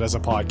 record that as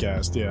a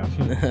podcast. Yeah,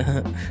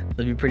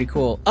 that'd be pretty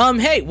cool.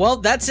 Hey, well,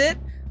 that's it.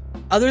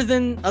 Other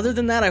than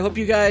that, I hope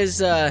you guys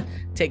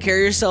take care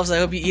of yourselves. I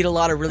hope you eat a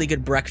lot of really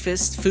good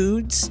breakfast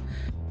foods.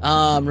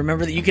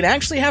 Remember that you can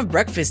actually have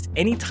breakfast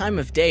any time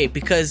of day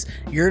because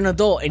you're an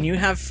adult and you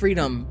have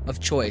freedom of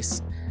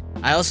choice.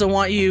 I also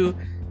want you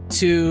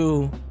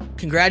to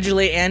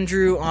congratulate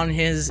Andrew on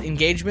his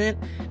engagement,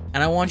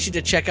 and I want you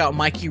to check out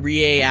Mikey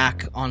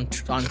Riach on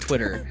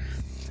Twitter.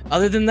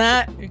 Other than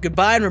that,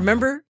 goodbye, and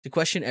remember to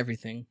question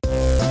everything.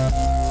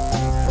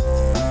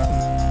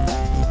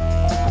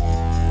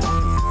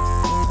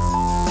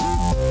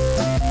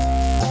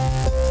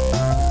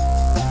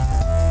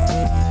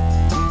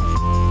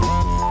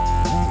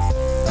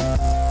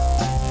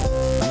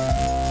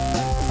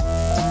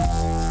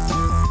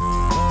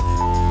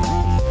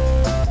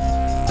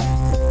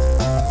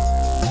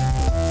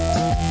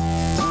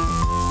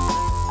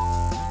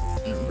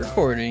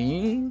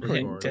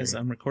 Guys,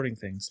 I'm recording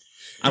things.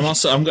 I'm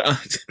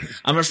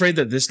afraid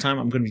that this time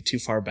I'm going to be too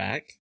far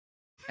back,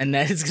 and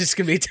that it's just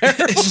going to be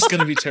terrible. It's just going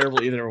to be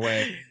terrible either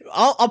way.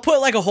 I'll put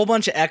like a whole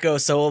bunch of echo,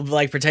 so we'll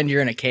like pretend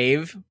you're in a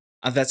cave.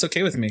 That's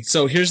okay with me.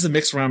 So here's the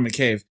mix around the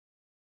cave.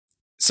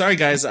 Sorry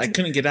guys, I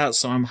couldn't get out,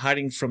 so I'm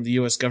hiding from the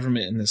U.S.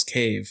 government in this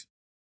cave.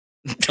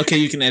 Okay,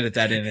 you can edit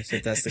that in if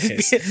that's the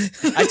case.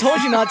 I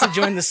told you not to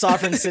join the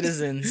sovereign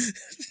citizens.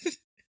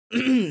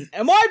 Am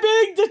I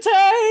being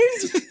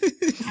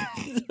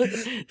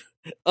detained?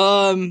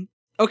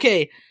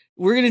 Okay,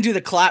 we're gonna do the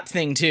clap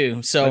thing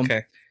too. So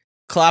okay.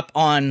 Clap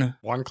on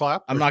one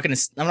clap. I'm not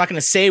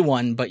gonna say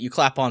one, but you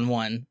clap on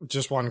one.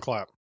 Just one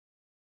clap.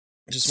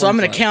 So I'm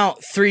gonna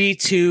count 3,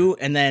 2,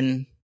 and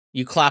then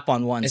you clap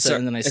on one. It's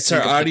and then it's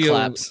our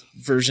audio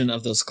version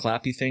of those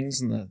clappy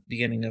things in the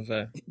beginning of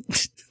a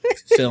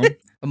film.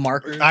 A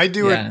marker. I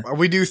do it.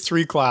 We do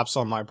 3 claps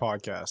on my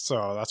podcast,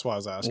 so that's why I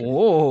was asking.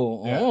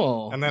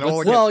 Oh. And then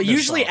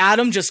usually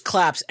Adam just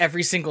claps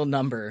every single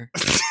number.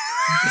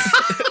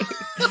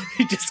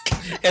 He just.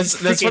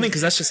 That's funny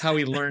because that's just how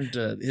he learned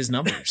his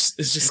numbers.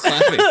 It's just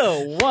clapping.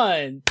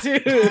 1, 2,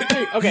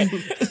 3. Okay,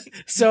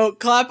 so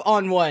clap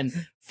on 1.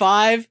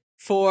 5,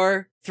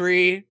 4,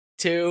 3,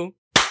 2.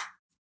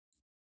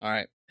 All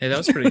right. Hey, that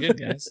was pretty good,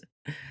 guys.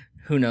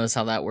 Who knows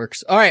how that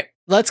works? All right,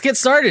 let's get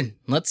started.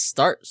 Let's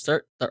start.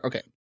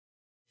 Okay.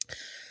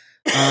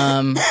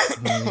 All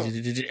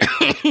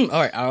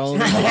right, I'll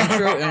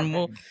intro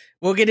and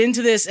we'll get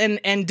into this.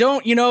 And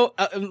don't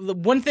the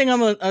one thing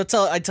I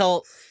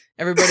tell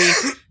everybody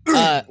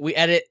we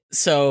edit.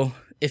 So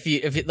if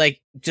you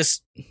like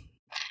just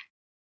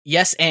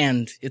yes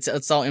and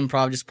it's all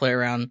improv. Just play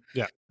around.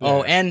 Yeah.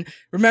 Oh, and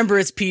remember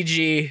it's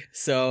PG.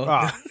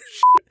 So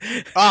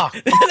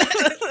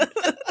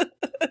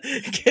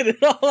get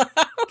it all out.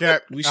 Okay,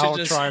 We should I'll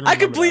just- try and I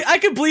could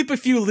remember bleep a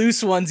few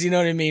loose ones, you know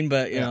what I mean?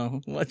 But you Yeah.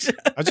 know, what?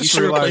 that. I You just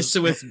should replace realized it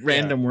with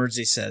random words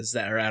he says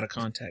that are out of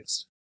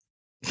context.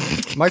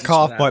 my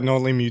cough that. button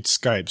only mutes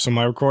Skype, so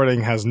my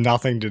recording has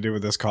nothing to do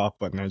with this cough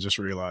button. I just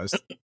realized.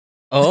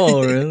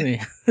 Oh,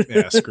 really?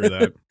 Yeah, screw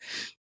that.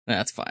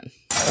 That's fine.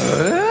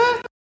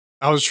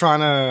 I was trying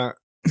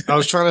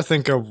to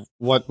think of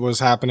what was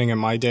happening in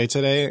my day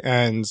today,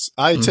 and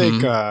I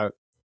take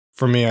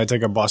for me, I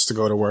take a bus to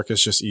go to work.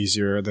 It's just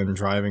easier than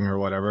driving or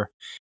whatever.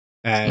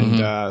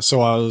 And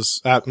so I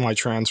was at my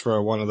transfer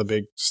at one of the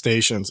big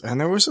stations, and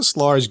there was this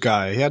large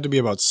guy. He had to be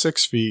about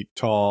 6 feet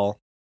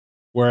tall,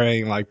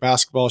 wearing like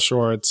basketball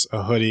shorts,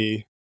 a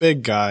hoodie,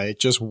 big guy,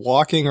 just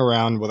walking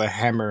around with a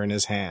hammer in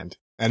his hand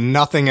and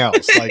nothing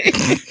else. Like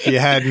he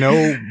had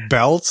no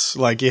belts,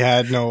 like he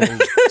had no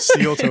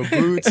steel toe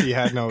boots, he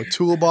had no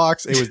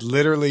toolbox. It was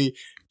literally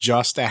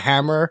just a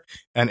hammer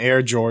and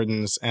Air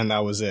Jordans, and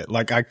that was it.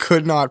 Like I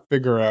could not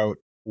figure out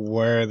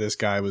where this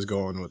guy was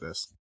going with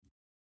this.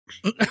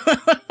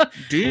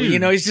 Dude. Well, you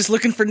know, he's just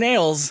looking for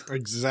nails.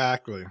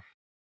 Exactly.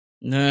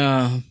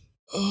 No.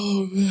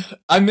 Oh, man.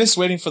 I miss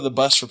waiting for the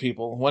bus for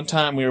people. One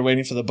time we were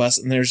waiting for the bus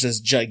and there's this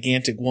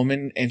gigantic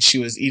woman and she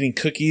was eating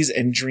cookies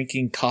and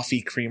drinking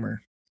coffee creamer.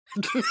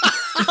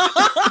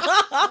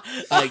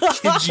 I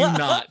kid you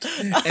not.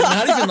 And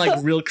not even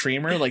like real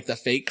creamer, like the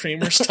fake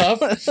creamer stuff.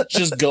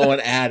 Just going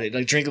at it,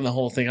 like drinking the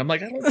whole thing. I'm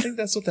like, I don't think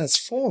that's what that's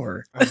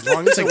for. As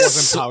long as it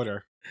wasn't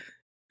powder.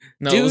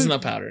 No, Dude. it wasn't a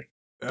powder.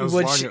 As Was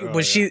long she, as- oh,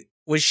 was yeah.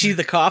 she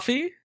the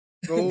coffee?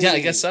 Yeah, I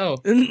guess so.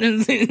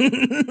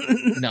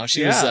 No,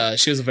 she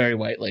was a very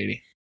white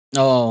lady.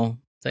 Oh.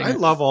 I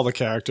love all the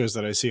characters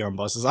that I see on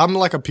buses. I'm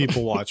like a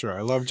people watcher.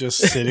 I love just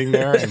sitting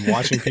there and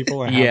watching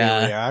people and how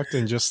they react,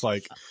 and just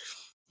like,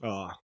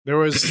 there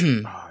was,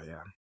 yeah.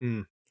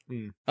 All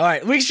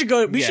right, we should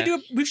go. We should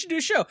do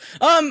a show.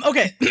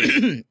 Okay.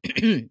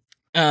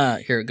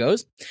 Here it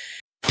goes.